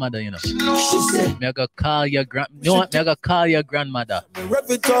tell your mother, you know. She said, me I go call your grandmother. rev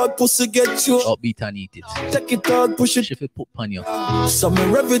it out, pussy get thrown. Upbeat and eat it. Take it out, push it. She fi put on you. So me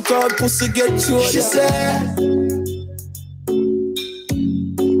rev it out, pussy get thrown. She said.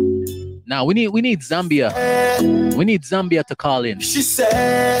 Now we need Zambia. We need Zambia to call in. She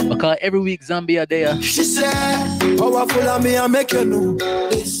said, because every week Zambia there. She said, powerful of me, I make you know.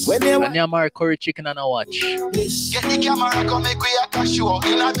 When they and you marry curry chicken and I watch. Get the camera, come make we a show.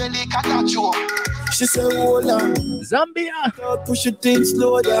 In a belly, cat show. She said, hold on. Zambia. Push it in,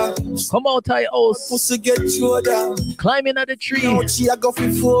 slow down. Come out of your house. Pussy get thrown down. Climb in at the tree. She a go for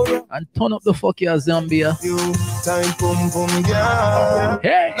 4. And turn up the fuck your Zambia. You time pum pum girl.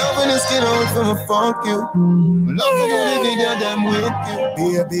 Hey. Loving the skin out from a fuck you. Loving the video them with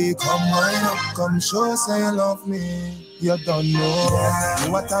you. Baby, come wind up, come show say you love me. You don't know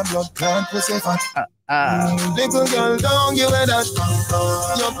what a blood clot pussy fat. Little girl, don't give it that.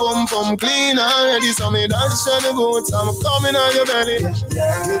 Your pum pum clean already, so me dance on the boots. I'm coming on your belly.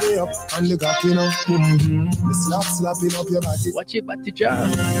 Get it up and the cock, you know. Slapping up your body. Watch it, body jar. I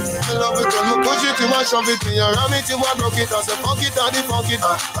love it when you push it, you want shove it, you ram it, you want broke it, I say fuck it, and the fuck it.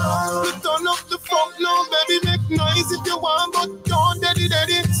 Turn up the fuck now, baby, make noise if you want, but don't daddy.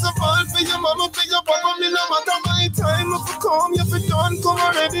 So fall for your mama, for your papa, me no matter my time. If you come, if you don't come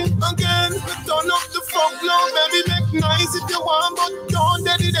already. Again, turn up the fuck now, baby, make noise if you want, but don't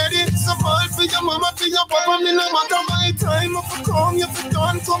daddy. So fall for your mama, for your papa, me no matter my time. If you come, if you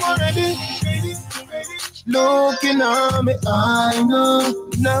don't come already. Looking at me, I know,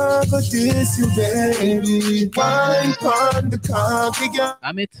 now go this you, baby. Wine pon the cocky girl.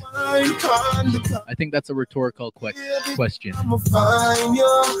 Amit, Wine pon the cocky. I think that's a rhetorical question. I'ma find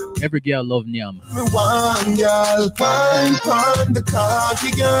you. Every girl love nyam. Me one girl, wine pon the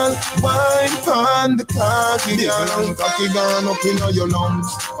cocky girl. Wine pon the cocky girl. Cocky gone up in all your lungs.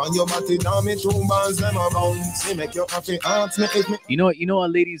 On your body down me 2 bands them around. See make your coffee ask me if me. You know a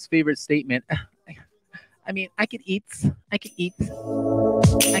lady's favorite statement. I mean, I could eat.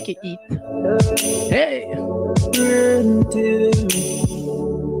 Hey.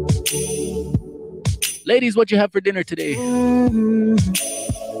 Ladies, what you have for dinner today?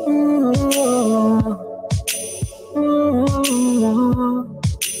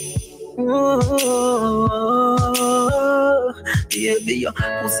 Baby, your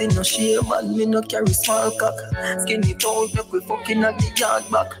pussy no shame and me no carry small cock. Skin it out, make we fucking at the yard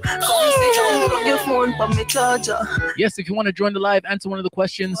back. Come sit down, plug your phone for me charger. Yes, if you want to join the live, answer one of the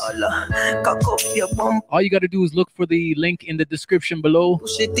questions. Cock up your bum. All you got to do is look for the link in the description below.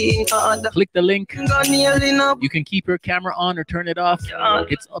 Push it in hard. Click the link. You can keep your camera on or turn it off.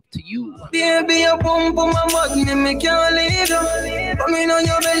 It's up to you. Baby, your bum bum a magnet, me can't leave you. Come in on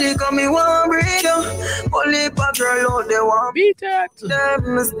your belly, come me want breathe you. Only a girl out there want beat it.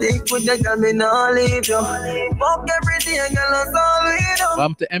 Them mistake with the girl, me not leave you. Fuck everything, girl, that's all we do.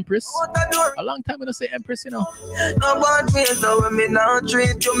 I'm to Empress. A long time gonna say Empress, you know. No bad ways, so when me not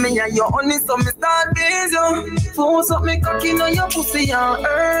treat you, me and you only so me start please you. Force up me cocky on your pussy and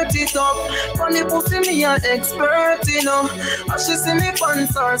hurt it up. Funny pussy, me an expert, you know. As she see me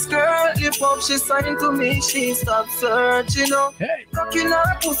pants or skirt lip up, she signed to me, she stop searching, you know. Hey. Cocky on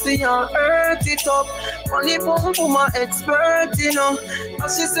her pussy and hurt it up. Funny pum pum my expert, you know.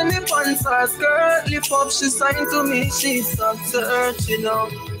 As she see me pants or skirt lip up, she signed to me, she stop searching, you know.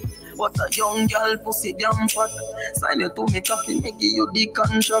 What a young girl pussy damn fat. Sign you to me coffee, me give you the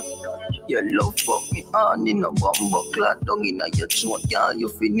contract. Your love fuck me on in a bumbo clad down in a your throat, girl, you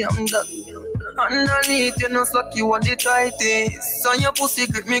feel yam that. Underneath you know suck you on the tightest. So your pussy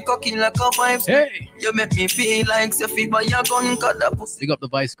grip me cocky like a 5. Hey. You make me feel like your feet by your gun, cut the pussy. Big up the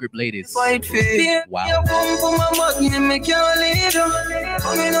Vice Grip ladies. Fight fit. Wow. Your bum for my magnet, me can't leave you.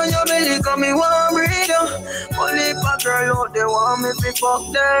 Come in on your belly, come me want breathe you. Only a girl out there want me to fuck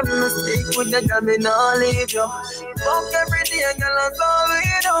them. Stick with the girl, me not leave you. Fuck everything, girl, that's all we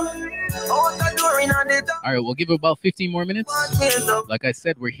do. All right, we'll give it about 15 more minutes. Like I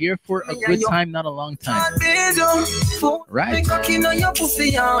said, we're here for a good time, not a long time. Right?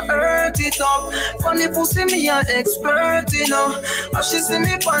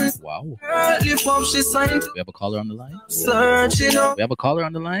 Wow. We have a caller on the line? We have a caller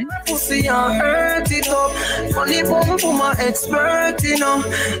on the line?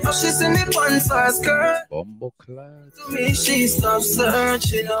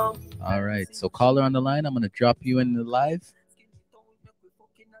 All right, so caller on the line, I'm going to drop you in the live.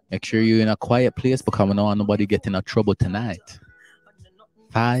 Make sure you're in a quiet place because I don't want nobody getting in trouble tonight.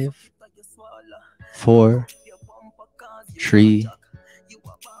 5, 4, 3,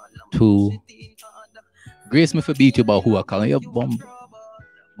 2. Grace me for beat you about who I call. You bum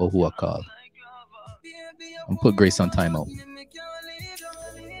about who I call. I'm put Grace on timeout.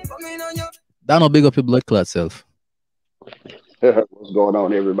 Donald, big up your blood clot self. What's going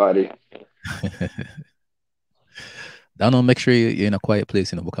on, everybody? Donald, make sure you're in a quiet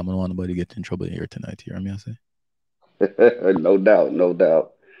place, because I don't want nobody to get in trouble here tonight. You hear me? I say? No doubt, no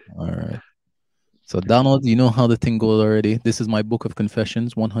doubt. All right. So, Donald, you know how the thing goes already. This is my book of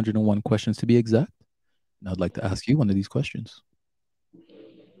confessions, 101 questions to be exact. And I'd like to ask you one of these questions.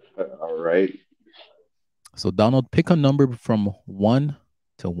 All right. So, Donald, pick a number from 1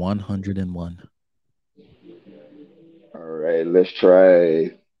 to 101. All right, let's try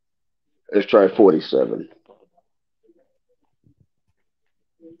 47.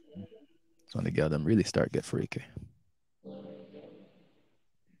 So when the girl them really start get freaky.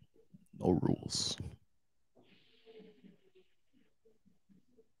 No rules.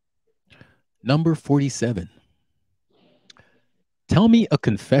 Number 47. Tell me a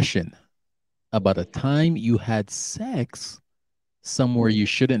confession about a time you had sex somewhere you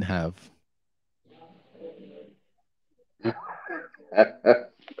shouldn't have.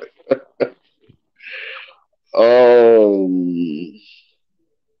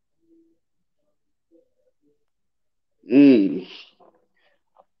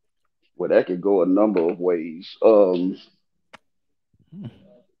 Well, that could go a number of ways.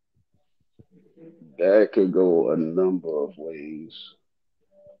 That could go a number of ways.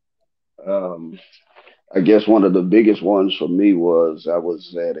 I guess one of the biggest ones for me was I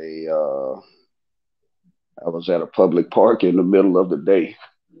was at a public park in the middle of the day.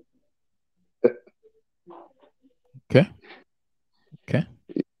 Okay.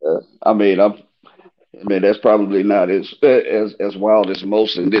 I mean, that's probably not as wild as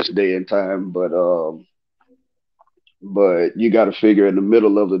most in this day and time, but you got to figure in the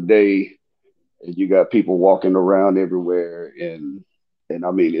middle of the day, you got people walking around everywhere, and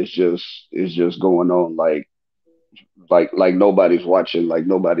I mean, it's just going on like nobody's watching, like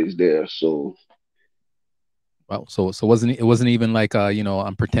nobody's there. So. Wow. So it wasn't even like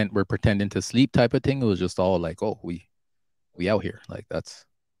we're pretending to sleep type of thing. It was just all like, oh, we out here, like that's.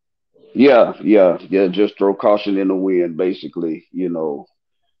 Yeah. Just throw caution in the wind, basically.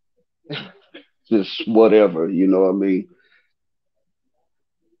 Just whatever. You know what I mean?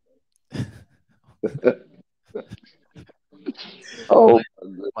 Oh,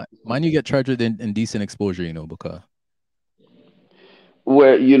 mine you get charged with indecent exposure, because.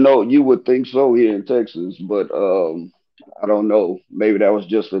 Well, you would think so here in Texas, but I don't know. Maybe that was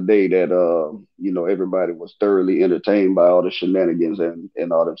just a day that everybody was thoroughly entertained by all the shenanigans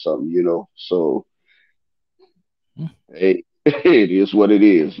and all that something, So hey, it is what it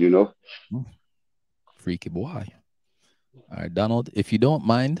is, Freaky boy. All right, Donald, if you don't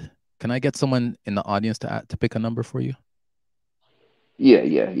mind, can I get someone in the audience to pick a number for you?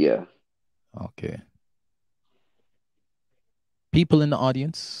 Yeah. Okay. People in the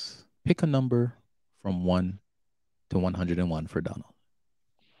audience, pick a number from 1 to 101 for Donald.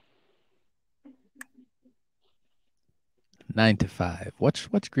 95. What's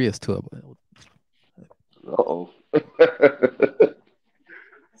Grace to?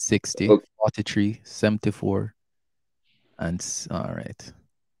 60, okay. 43, 74, and all right.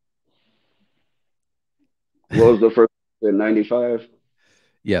 What was the first? 95.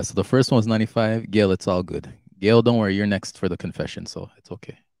 Yeah, so the first one was 95. Gail, it's all good. Gail, don't worry, you're next for the confession, so it's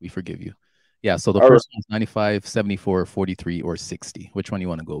okay. We forgive you. Yeah, so the first one was 95, 74, 43, or 60. Which one you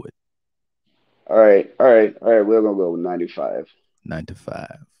want to go with? All right. We're going to go with 95.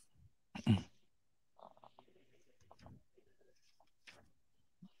 95.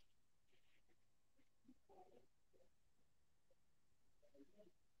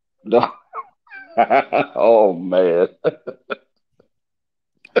 No. Oh, man.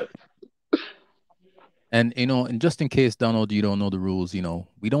 And, and just in case, Donald, you don't know the rules,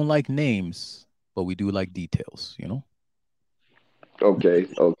 we don't like names, but we do like details, Okay.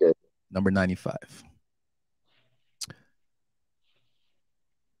 Number 95.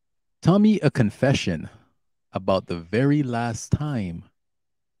 Tell me a confession about the very last time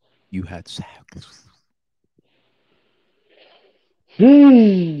you had sex.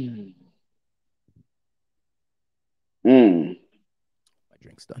 My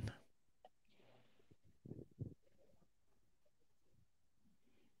drink's done.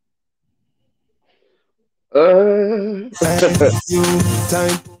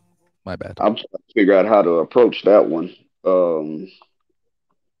 My bad. I'm trying to figure out how to approach that one.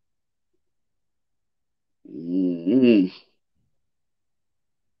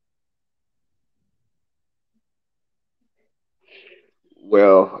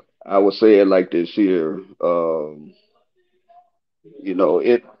 Well, I would say it like this here. You know,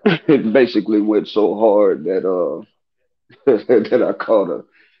 it basically went so hard that that I caught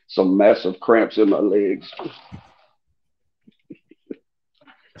some massive cramps in my legs.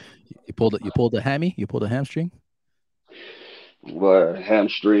 You pulled a hammy? You pulled a hamstring? Well,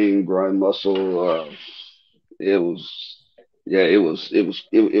 hamstring, groin muscle. It was, yeah, it was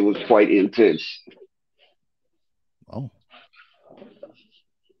quite intense. Oh.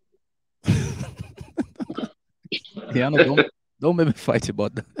 Yeah, no, don't make me fight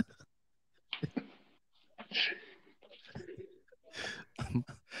about that.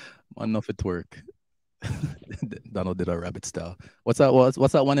 Enough at work. Donald did a rabbit style. What's that?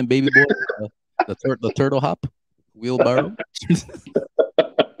 What's that one in Baby Boy? The turtle hop, wheelbarrow.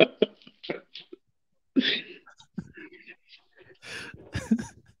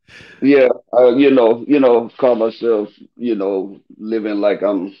 Yeah, call myself, living like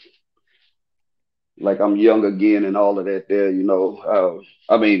I'm young again and all of that. There,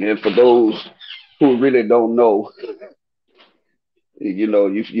 I mean, and for those who really don't know,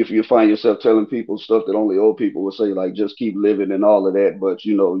 you find yourself telling people stuff that only old people would say, like just keep living and all of that. But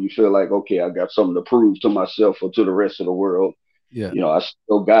you feel like, okay, I got something to prove to myself or to the rest of the world. Yeah, I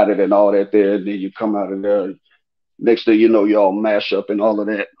still got it and all that there. And then you come out of there. Next thing you know, y'all mash up and all of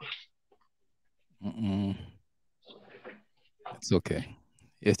that. It's okay.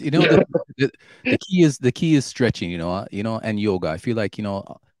 Yes, the key is stretching. And yoga. I feel like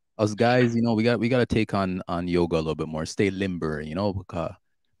us guys, we got to take on yoga a little bit more. Stay limber, because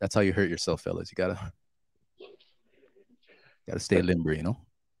that's how you hurt yourself, fellas. You gotta stay limber,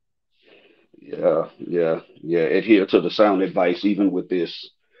 Yeah. Adhere to the sound advice, even with this.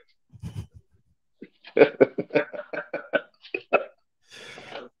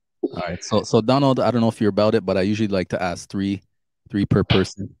 All right. So Donald, I don't know if you're about it, but I usually like to ask three per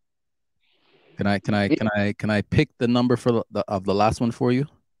person. Can I pick the number for the last one for you?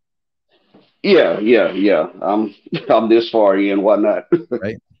 Yeah. I'm this far in. Why not?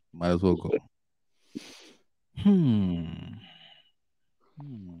 Right. Might as well go.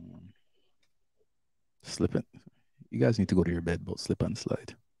 Slip it. You guys need to go to your bed, both slip and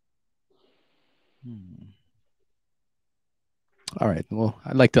slide. All right. Well,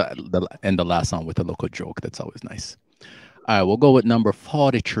 I'd like to end the last song with a local joke. That's always nice. All right. We'll go with number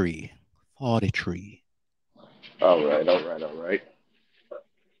 43. 43. All right.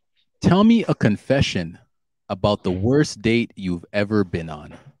 Tell me a confession about the worst date you've ever been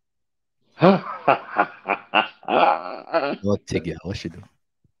on. What should do?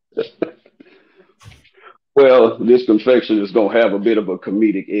 Well, this confession is gonna have a bit of a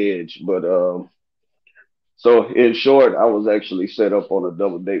comedic edge, but so in short, I was actually set up on a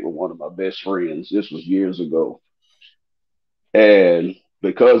double date with one of my best friends. This was years ago, and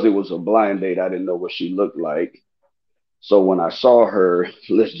because it was a blind date, I didn't know what she looked like. So when I saw her,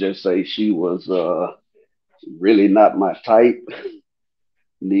 let's just say she was really not my type.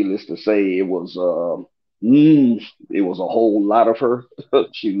 Needless to say, it was a whole lot of her.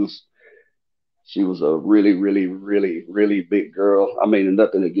 She was a really, really, really, really big girl. I mean,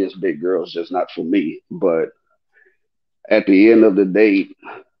 nothing against big girls, just not for me. But at the end of the date,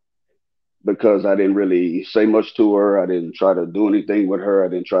 because I didn't really say much to her, I didn't try to do anything with her, I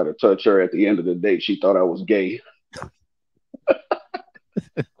didn't try to touch her. At the end of the date, she thought I was gay.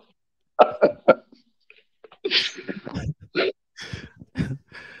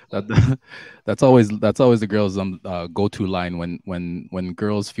 That's always the girls' go-to line when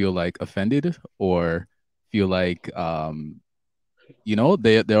girls feel like offended or feel like there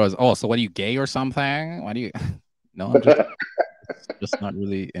was, oh, so what, are you gay or something? Why do you? No, I'm just not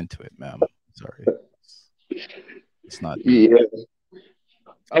really into it, ma'am. Sorry, it's not. Yeah.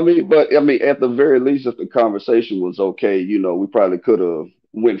 I mean, at the very least, if the conversation was okay, we probably could have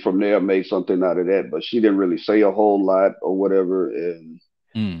went from there, made something out of that. But she didn't really say a whole lot or whatever, and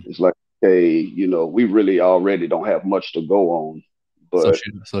it's like, hey, we really already don't have much to go on. But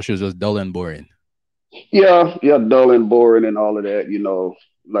so she was just dull and boring. yeah, dull and boring and all of that. You know,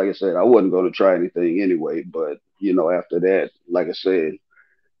 like I said, I wasn't going to try anything anyway. But you know, after that, like I said,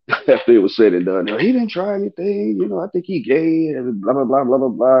 after it was said and done, he didn't try anything. You know, I think he gay and blah blah blah blah blah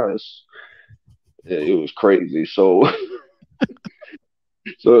blah. It was crazy. So,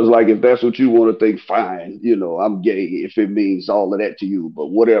 so it's like if that's what you want to think, fine. You know, I'm gay if it means all of that to you. But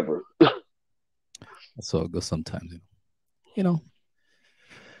whatever. That's how it goes sometimes. You know,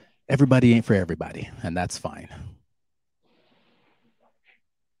 everybody ain't for everybody, and that's fine.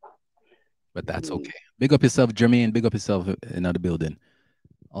 But that's okay. Big up yourself, Jermaine. Big up yourself in another building.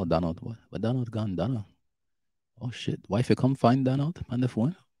 Oh, Donald. What Donald gone? Donald. Oh, shit. Wife, you come find Donald on the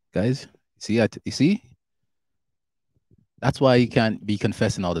phone. Guys, you see? That's why you can't be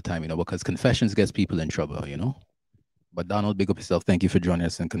confessing all the time, you know, because confessions gets people in trouble, you know. But Donald, big up yourself. Thank you for joining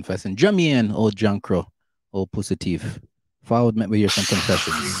us and confessing. Jermaine, old Jankro, old Pussy Thief. Forward, we hear some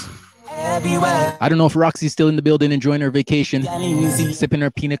confessions. Everywhere. I don't know if Roxy's still in the building enjoying her vacation, sipping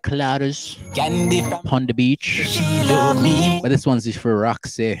her pina coladas on the beach. But this one's just for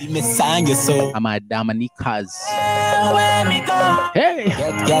Roxy and my Dominicas. Hey!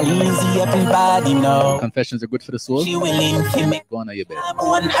 Everybody know. Confessions are good for the soul. She willing to make go on your bed.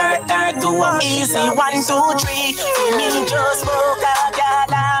 one her to easy 1, 2, 3. Me just broke a girl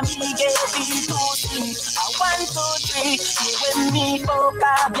me get the 2, 3. 1, 2, 3. She with me broke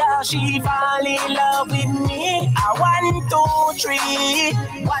a girl, she fall in love with me. 1, 2, 3.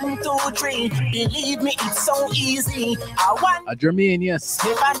 1, 2, 3. Believe me, it's so easy. Jermaine, yes.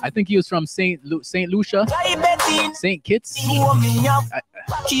 I think he was from Saint Lucia, Saint Kitts.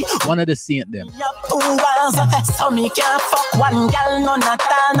 One of the saint them. So me can't fuck one girl, none at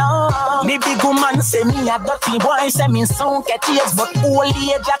all. Me big woman say me a dirty boy, say me son catch ears, but old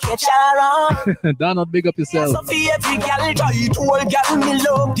age a catch around. Donald, big up yourself. So for every girl, try it, old girl me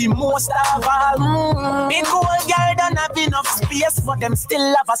love the most of all. Big old girl don't have enough space, but them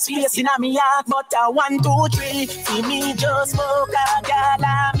still have a space in a me heart. But 1, 2, 3, see me just smoke a girl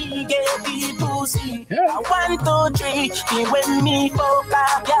and me get the pussy. 1, 2, 3, see when me fuck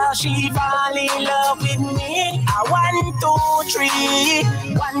a girl, she fall in love with me. 1, 2,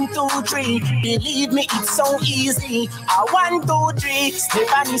 3, 1, 2, 3. Believe me, it's so easy. 1, 2, 3.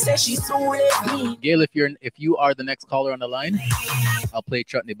 Stephanie says she so left me. Gail, if you are the next caller on the line, I'll play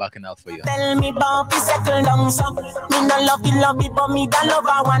Chutney Bacchanal for you. Tell me about settle down so. Me no love it, but me da love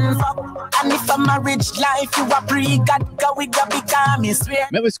a one fuck. And if I'm a rich life, you a pre-God, go with the become me swear.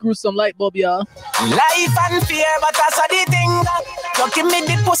 Maybe screw some light bulb, y'all. Life and fear, but that's a the thing. You give me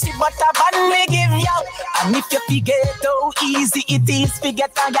the pussy, but a ban me give you. And if you forget how easy it is,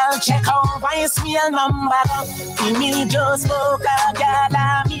 forget a girl, check out voice me a number. Give me just smoke a girl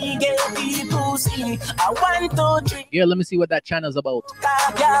and me get the pussy. 1, 2, 3. Yeah, let me see what that channel's about.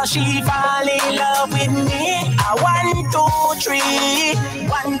 Girl, she fall in love with me. 1, 2, 3.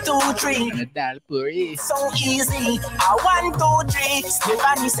 1, 2, 3. So easy. 1, 2, 3.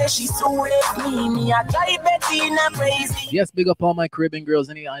 Stephanie says she so left me. Me a drive Bettina crazy. Yes, big up all my Caribbean girls,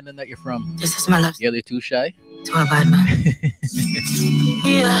 any island that you're from. This is my love. Yeah, they're too shy. To a bad man.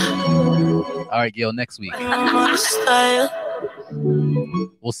 Yeah. All right, Gail, next week.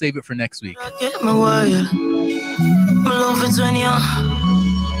 We'll save it for next week. Get my wire. Love it when you.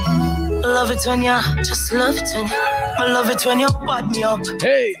 Love it when you. Just love it when you. I love it when you bad me up.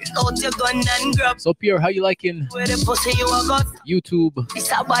 Hey. Out your gun and grab. So Pierre, how you liking Where the pussy you a got? YouTube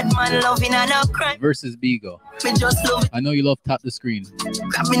It's a bad man loving and a crime. versus Bigo? Me just love it. I know you love Tap the Screen.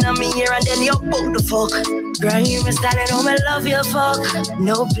 Grabbing on me here and then you bout the fuck. Grind you me starting home and love you fuck.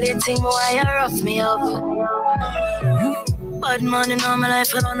 No plating why you rough me up. Bad man in all my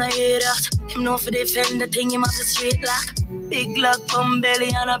life, I don't hear that. Him know for defend the thing, him have the straight lock. Big lock, bum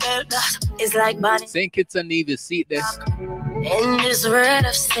belly, and a belt that. It's like body. St. Kitts and Nevis, seat there. In this word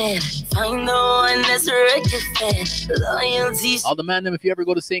of sin, find the one that's rectified. Loyalty. All the man them, if you ever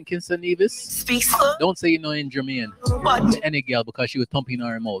go to St. Kitts and Nevis, speaks for. don't say you know in Jermaine. Any girl because she was pumping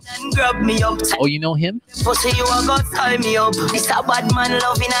her mouth. And grab me up. Oh, you know him? Pussy, you a got tie me up. It's a bad man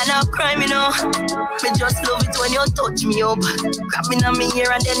loving and a crime, you know. Me just love it when you touch me up. Grabbing on me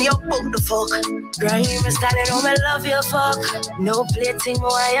here and then you bout the fuck. Grind me starting home and love you fuck. No plating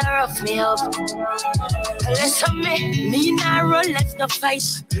why you rough me up. Listen me not run, let's not fight.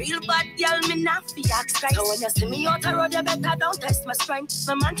 Real bad girl, me not fi ask right. So when you see me out the road, you better don't test my strength.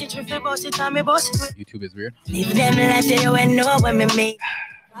 My man teach me fi boss it and me boss it. YouTube is weird. Live them life you and know when me make.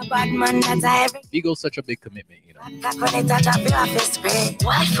 A bad man that I ever Bigo's such a big commitment, you know. got when it touch up your face spray.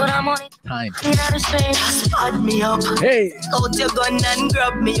 Why for the money? Time. In the space, spot me up. Hey. Out your gun and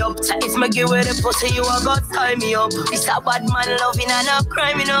grab me up. If me give away the pussy, you a got tie me up. It's a bad man loving and a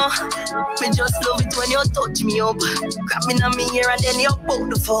crime, you know. Me just love it when you touch me up. Grab me on me ear and then you poke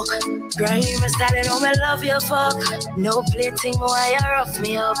the fuck. Girl, you me started on me love you fuck. No plating why you rough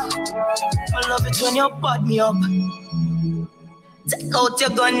me up. I love it when you bud me up. Take out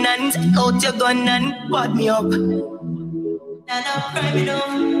your gun and bud me up. And I'm crying up.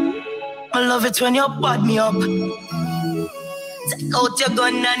 I love it when you bud me up. Take out your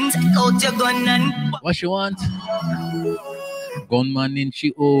gun and What she want? Gunman in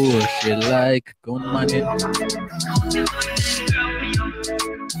she she like gunman in.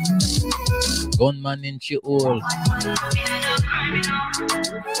 Gunman in she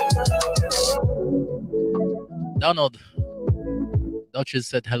Donald. Duchess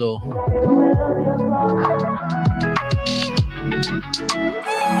said hello.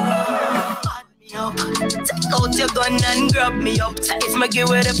 Take out your gun and grab me up. If me give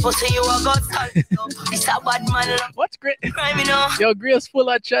away the pussy, you a got stand up. It's a bad man. What's great? Crime, you know. Your Grace full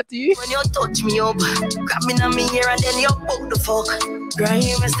of chatty. When you touch me up, grab me on me ear and then you poke the fuck. Girl,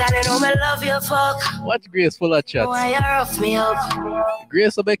 you me started on me love you fuck. What's Grace full of chat? Why you rough me up?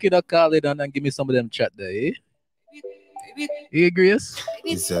 Grace will make it a call it and give me some of them chat there, eh? Hey, Grace.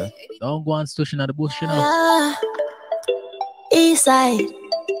 Yes, sir. Don't go and stushing at the bush, you know. East side.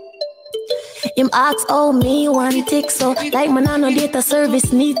 Him ask how me one take so like man no data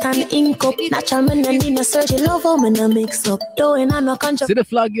service neat and ink up. Natural man no need no surgery. Love how me no mix up. Though in no contract. See the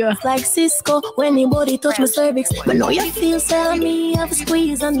flag, yeah. Like Cisco when anybody touch my cervix. But now you feel say me have a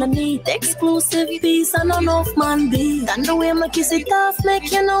squeeze underneath. Exclusive piece and enough man be. And the way my kiss it off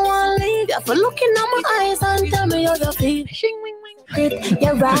make you no one leave. You for looking at my eyes and tell me how you feel. Shing wing wing.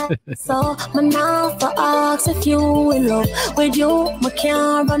 You're right, so my now for ask if you in love with you, my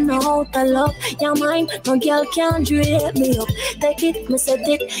can't run out of love. Your mind, no girl can drape me up. Take it, me said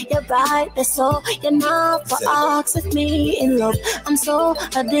it, you're right, that's so you're now for ask if me in love. I'm so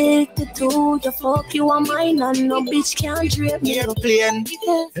addicted to your fuck, you are mine, and no bitch can drape me up. Airplane,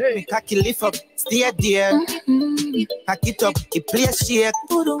 hey. Cocky lift up, stay there. Pack it up, it play shake.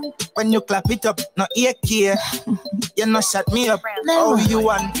 When you clap it up, no ear care. You no shut me up. Oh, you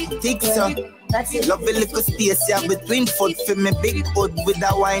want thick so? Love a little space here between foot for me big hood with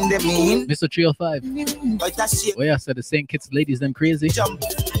a wine them in. Mr. 305. Oh yeah, so the St. Kitts ladies them crazy. Jump.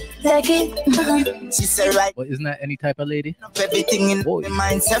 Take it. She said right. But isn't that any type of lady? Everything in the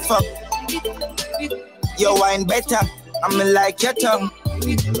mind set up. Your wine better. I'm like your tongue.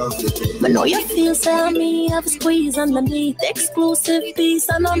 But now you feel say me have a squeeze underneath. Exclusive piece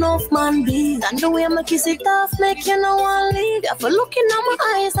and enough man be. And the way my kiss it off make you no one leave. You for looking at my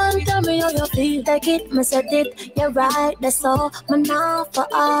eyes and tell me how you feel. Take it, me said it, you're right, that's all. My now for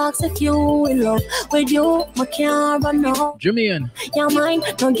ask if you in love with you, my can't run out. Jermaine, your mind,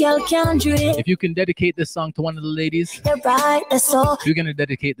 no girl can dream. if you can dedicate this song to one of the ladies, you're right, that's all. you're gonna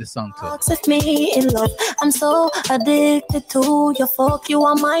dedicate this song to. Ask if me in love, I'm so addicted to your fuck. You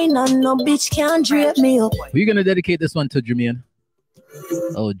are mine and no bitch can drape me up. Who you gonna dedicate this one to, Jermaine?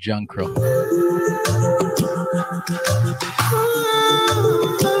 Oh, John Crow.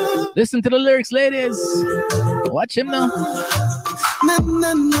 Listen to the lyrics, ladies. Watch him now. Na,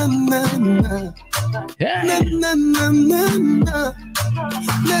 na, na, na, na. Yeah. Na, na, na, na, na.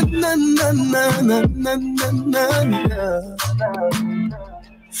 Na, na, na, na, na, na, na.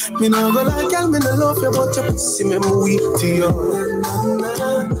 Me no go like girl, me no love you, but you pussy me weak to you.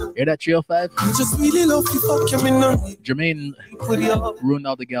 Hear that 305? I just really love you, fuck you, me no. Jermaine ruined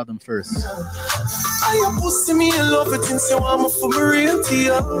all the gal them first. I am pussy me in love with things you want me for me real to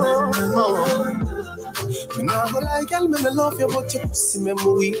you. Me no go like girl, me no love you, but you pussy me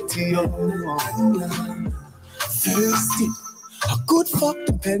weak to you. Thirsty, a good fuck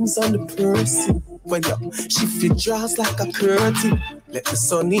depends on the person. When you shift your jaws like a curtain, let the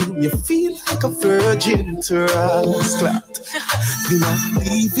sun in, you feel like a virgin to us clapped. Be not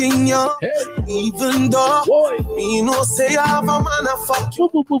leaving you, even though me no say I have a man a fuck you.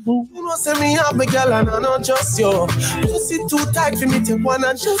 You know say me have me girl and I not just you. Pussy too tight for me to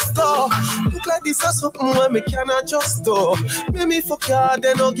wanna just go. Look like this is something where me cannot just do. Make me fuck her,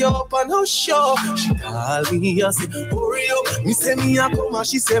 then I'll get up and I'll show. She call me and say, hurry up. Me say me a come and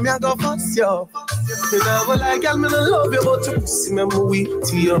she say me a go fuss you. Me never like girl, me no love you, but you pussy me weak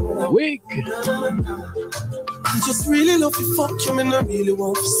to you. Weak. I just really love you, fuck you, me no really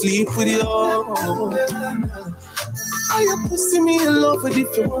want to sleep with you. I am pussy me in love with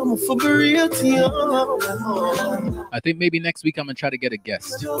if you want me for real to you. I think maybe next week I'm gonna try to get a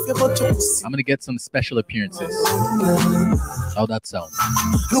guest. I'm gonna get some special appearances. How that sound?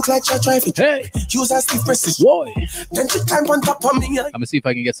 Look like you're driving. Hey, use a stiff precision. boy. Then she climb on top of me. I'm gonna see if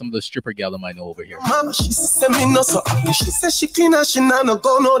I can get some of those stripper gal I might know over here. Mama, she said me no so happy. She said she clean and she not no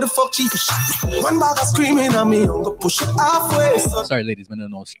go no the fuck she. One bag of screaming at me, I'm gonna push it halfway. Sorry, ladies, we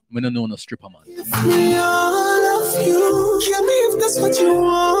don't know no stripper man. Give me all of you. Tell me if that's what you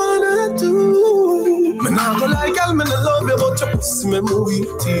wanna do. Me nah go like girl, me no love you, but your pussy me movie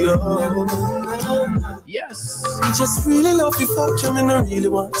to you. Yes. I just really love you, fuck you, me no really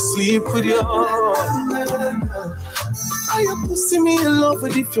want to sleep with you. I am pussy me in love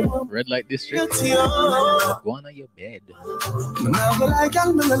with if you want. Red Light District. Go on your bed. Me nah go like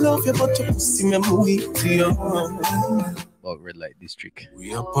girl, me no love you, but your pussy me movie to you. About Red Light District.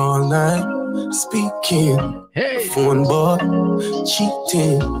 We up all night speaking. Hey, phone boy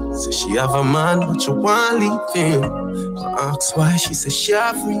cheating. Say she have a man, but you want leave him. I asked why, she said she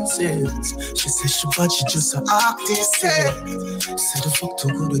have reasons. She said but she just a artist. Said the fuck too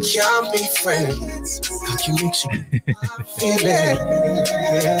good, we can't be friends. Like you make you feel it.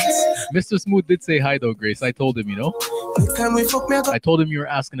 Mr. Smooth did say hi though, Grace. I told him, you know. Can we fuck me? I told him you were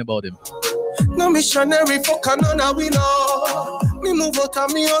asking about him. No missionary fuck and none we know. Me move out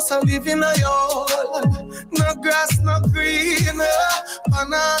of me house and live in a yard. No grass, no green. On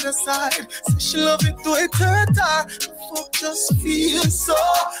the other side, say she love it to it hurt her. Fuck just feel so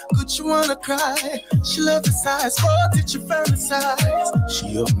good, you wanna cry. She love the size, but it you fantasize.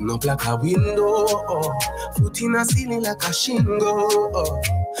 She open up like a window, foot in a ceiling like a shingle.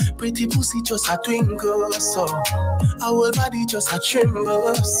 Pretty pussy just a twinkle, so her whole body just a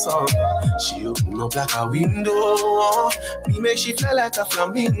tremble, so she open up like a window. We make she fly like a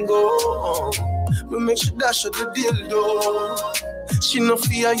flamingo. We make she dash at the dildo. She no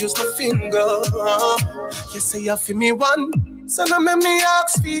fear, use no finger. You say you feel me one, so now make me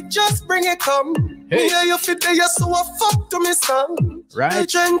ask feet, just bring it come. Hey. Yeah, you fit there, you so a fuck to me son. Right.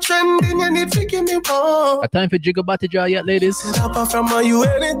 Trending, you need to give me one. A time for jiggle batty jar yet, ladies? From you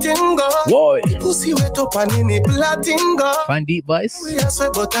anything go. Boy. Pussy wet up and in it plating go. Find Deep Vice. We are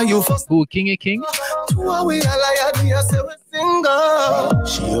sweat, but are you first? Who, King? To a way, I we are say we single.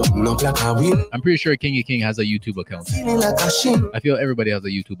 She open up like a wind. I'm pretty sure King has a YouTube account. Feeling like a shin. I feel everybody has a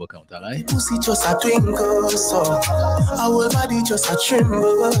YouTube account, alright? Pussy just a twinkle, so our whole body just a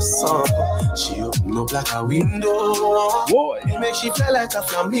tremble, so she open up like a window. Boy. We make she fly like a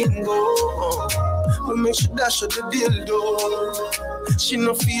flamingo. We make she dash at the dildo. She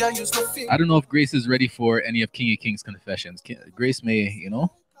no fear, use no fear. I don't know if Grace is ready for any of King of King's confessions. Grace may, you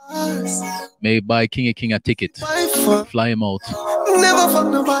know, may buy King of King a ticket, fly him out, never fuck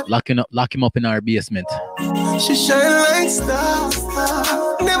nobody, lock him up in our basement. She shine like stars,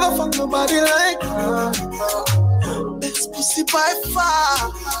 never fuck nobody like her. Best pussy by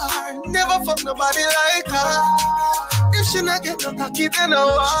far, never fuck nobody like her. If she not get no cocky, then I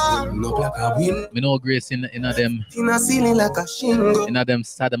want. Look like a wind. Me know Grace in them. In a ceiling like a shingle. In them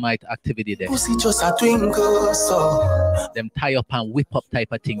sodomite activity there. Pussy just a twinkle, so them tie up and whip up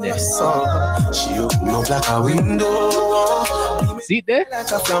type of thing there. So she open up like a window. See it there? Like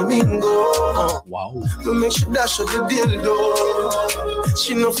a flamingo. Wow. We make she dash at the dildo.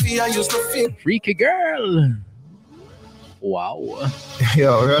 She no fear, use no fin. Freaky girl. Wow.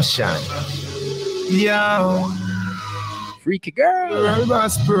 Yo, Russian. Yo. Freaky girl.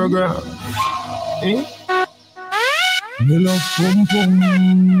 Boss program. Eh? Me love pum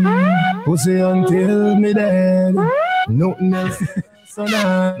pum. Pussy until me dead. Nothing else. So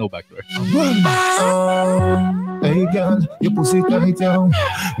now. No backdoor. Hey girl, your pussy tight down.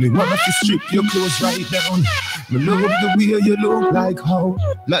 Me wanna strip your clothes right down. Me love the way you look like how.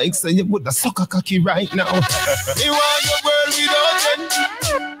 Like say you would a sucker cocky right now. Me want your world without end.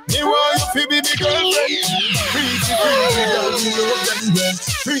 Me want you to be my girlfriend. Freaky, freaky, girl, you love them, yeah.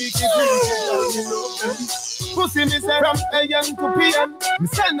 Freaky, freaky, girl, you love them. Pussy me say from AM to PM. Me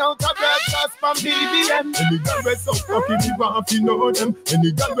send out a broadcast from BBM. Any girl we so cocky, me want to know them.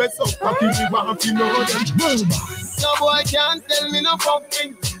 Any girl we so cocky, me want to know them. No boy can't tell me no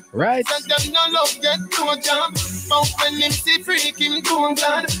fucking. Right. Send them no love, get no jam. But when him see freak, him too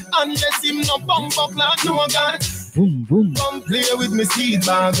glad. Unless him no bump up like no god. Boom, boom. Come play with me seed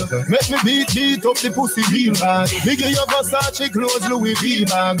bag. Make me beat up the pussy real bad. Me get your Versace clothes, Louis V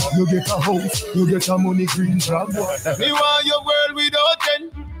bag. You get a house, you get a money green job. Me want your world without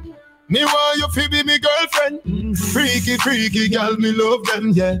end. Me want you to be me girlfriend. Freaky, freaky girl, me love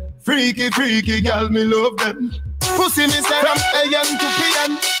them, yeah. Freaky, freaky girl, me love them. Pussy me say from AM to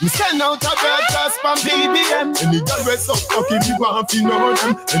PM. Me send out a broadcast from BBM. Any girl dress up, fucking me want to know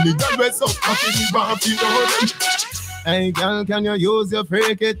them. Any girl dress up, fucking me want to know them. Hey girl, can you use your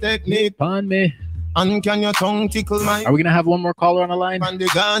freaky technique on me? And can your tongue tickle my? Are we gonna have one more caller on the line on the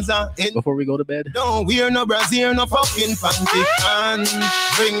Gaza before we go to bed? Don't wear no brassiere, no fucking panty. And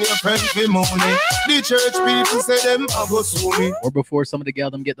bring your friend for money. The church people say them I go sue me. Or before some of the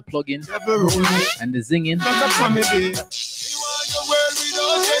gal them get the plug in and the zinging.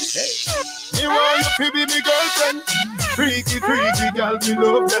 Me want you to be my girlfriend. Freaky, freaky girl, me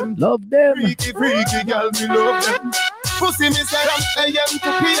love them. Love them. Freaky, freaky girl, me love them. Pussy me say I'm AM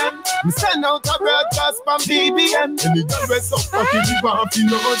to PM. Me send out a broadcast from BBM. And the girl was so cocky, me want to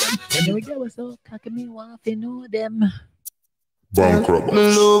know them. And the girl was so cocky, me want to know them.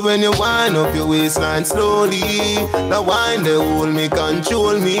 Love when you wind up your waistline slowly. The wine they hold me,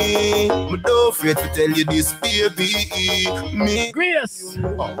 control me. But don't afraid to tell you this, baby. Me Grace,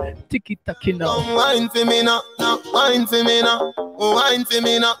 tiki taki now. Come wine for me now, wine for me now. Wine for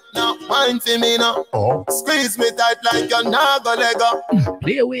me now, wine for me now. Squeeze me tight like a naga lega.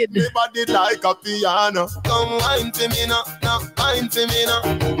 Play with me body like a piano. Come wine for me now, wine for me now.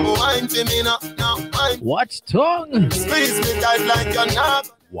 Wine for me now, wine. Watch tongue. Squeeze me tight like a knob.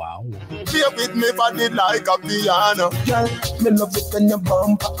 Wow. Play with me body like a piano. Girl, me love it when you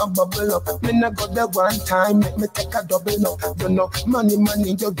bump a bubble up. Me not go there one time, make me take a double up. You know, money,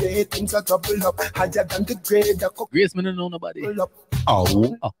 you get things a double up. Higher than the grade. Grace, me don't know nobody.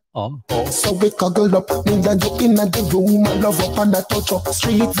 Oh. So we cuddle up. Me and you in the room. I love up and I touch up.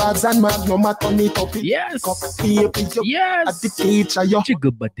 Street vibes and magnum, I turn it up. Yes. Yes. At the teacher, yo.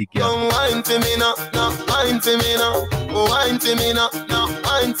 Good body, girl. Come wine for me now, wine for me now. Wine for me now,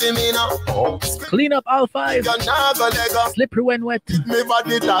 wine for me now. Clean up all five. Slippery when wet. Me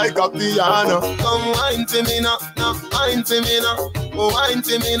body like a piano. Come wine for me now, wine for me now. Wine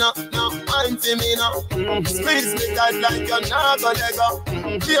for me now, wine for me now. Squeeze me tight like a naga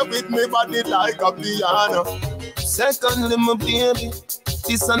lega. Play with me body like a piano. Secondly, my baby.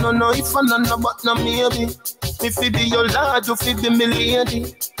 This I don't know if I know but no maybe. If it be your lad, you fit be my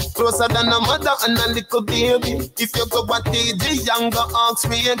lady. Closer than a mother and a little baby. If you go back to the younger ask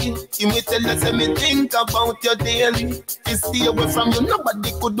me again. You may tell us let me think about your daily. You stay away from you,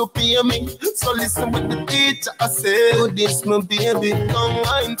 nobody could do pay me. So listen what the teacher I say. Oh, this my baby. Come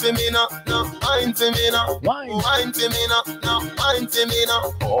wine for me now, wine for me now. Wine for me now, wine for me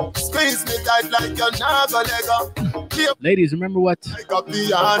now. Squeeze me tight like your naga lega. Ladies, remember what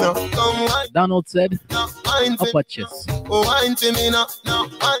Donald said? Upper chest.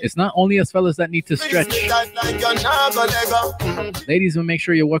 It's not only us fellas that need to stretch. Ladies, will make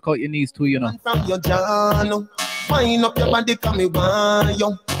sure you work out your knees too, you know. Wind up your body, come me want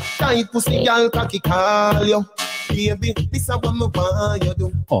you. Tight pussy, girl, cocky call you. Baby, this is what me want you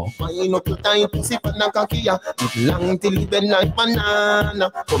do. Wind up your tight pussy, panna cocky ya. Long till you bend like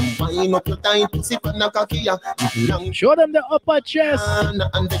banana. Come wind up your tight pussy, panna cocky ya. Show them the upper chest.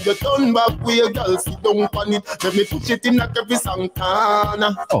 And then you turn back with your girl, sit down on it. Let me push it in a every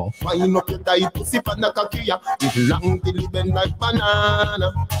Santana. Wind up your tight pussy, panna cocky ya. Long till you bend like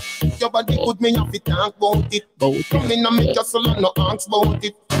banana. Your body good, me have to talk about it. Come in and make your soul no ask about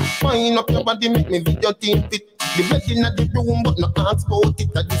it. Wind up your body, make me video team fit. The bed in the room, but no ask about it.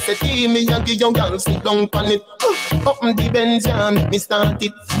 I just say, me and give your girl sit down on it. Up in the bench and make me start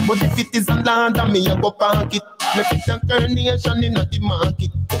it. But if it is a land, me a go park it. Make it a carnation in the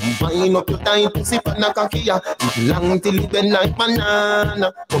market. Combine up your tight pussy for na kakia. Long till it bend like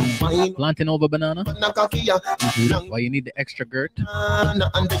banana. Combine planting over banana. Why you need the extra girt? And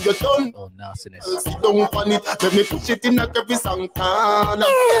then you done. Oh, nastiness. Sit down on it. Let me push it in a every Santana.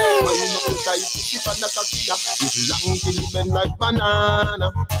 Combine up your tight pussy for na kakia. Long till it bend like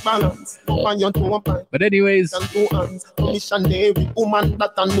banana. Balance. But anyways, missionary woman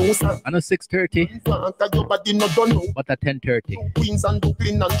that I know. I know 6:30. But at 10:30.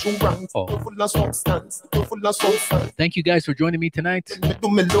 Thank you guys for joining me tonight.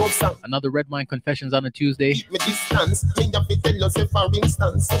 Another Red Mind Confessions on a Tuesday.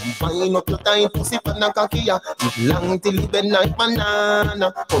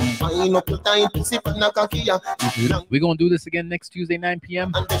 We're gonna do this again next Tuesday, 9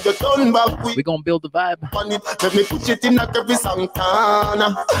 p.m. We're gonna build the vibe. Let me put it in a every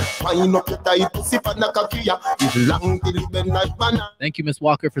Santana. Wind up your tight pussy for na kakia. Long till bend like banana. Thank you, Miss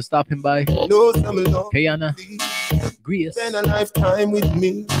Walker, for stopping by. Kayana, Grias, spend a lifetime with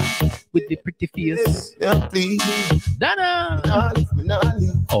me. With the pretty face. Yeah, please. Dana.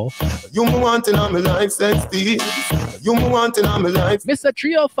 Oh. You me wanting on my life, sexy. You me wanting on my life. Mr.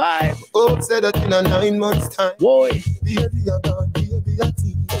 305. Oh, said that in a 9 months time. Boy. Baby, I gone, baby, I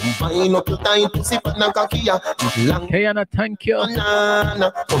tea. Combine up your tight pussy for nakakia. Hey Anna, thank you.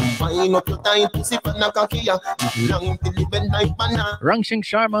 Banana. Combine up your tight pussy for nakakia. Long till even night banana. Rangshing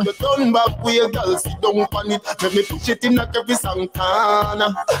Sharma. You turn back way, girl, sit down on it. Let me push it in like every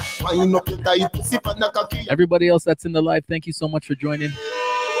Santana. Combine up your tight pussy for nakakia. Everybody else that's in the live, thank you so much for joining.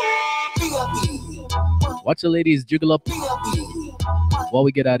 Watch the ladies jiggle up while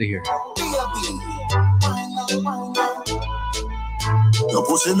we get out of here. Your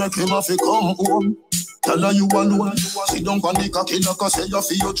pussy make him have to come home. Tell her you alone. Sit down on the cocky like I say you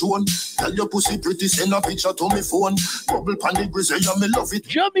feel your tone. Tell your pussy pretty, send a picture to me phone. Bubble pan the grizzly, yeah, me love it.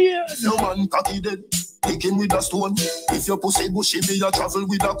 Jump here. No man cocky dead. Kick him with a stone. If your pussy bushy, me a travel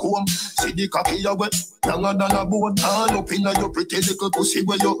with a comb. See the cocky you wet, younger than a bone. All up in your pretty little pussy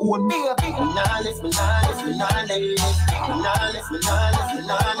where you own.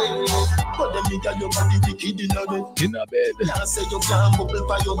 But them nigga your body wicked in a bed. In a bed. Now say you can't bubble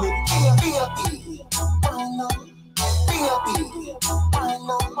by your head.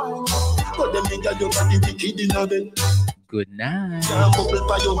 But them nigga your body wicked in a bed. Good night. Can't bubble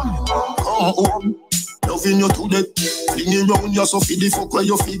by your head. Come home. Loving you to death. Fling around you so feed the fuck where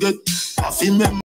you forget. I feel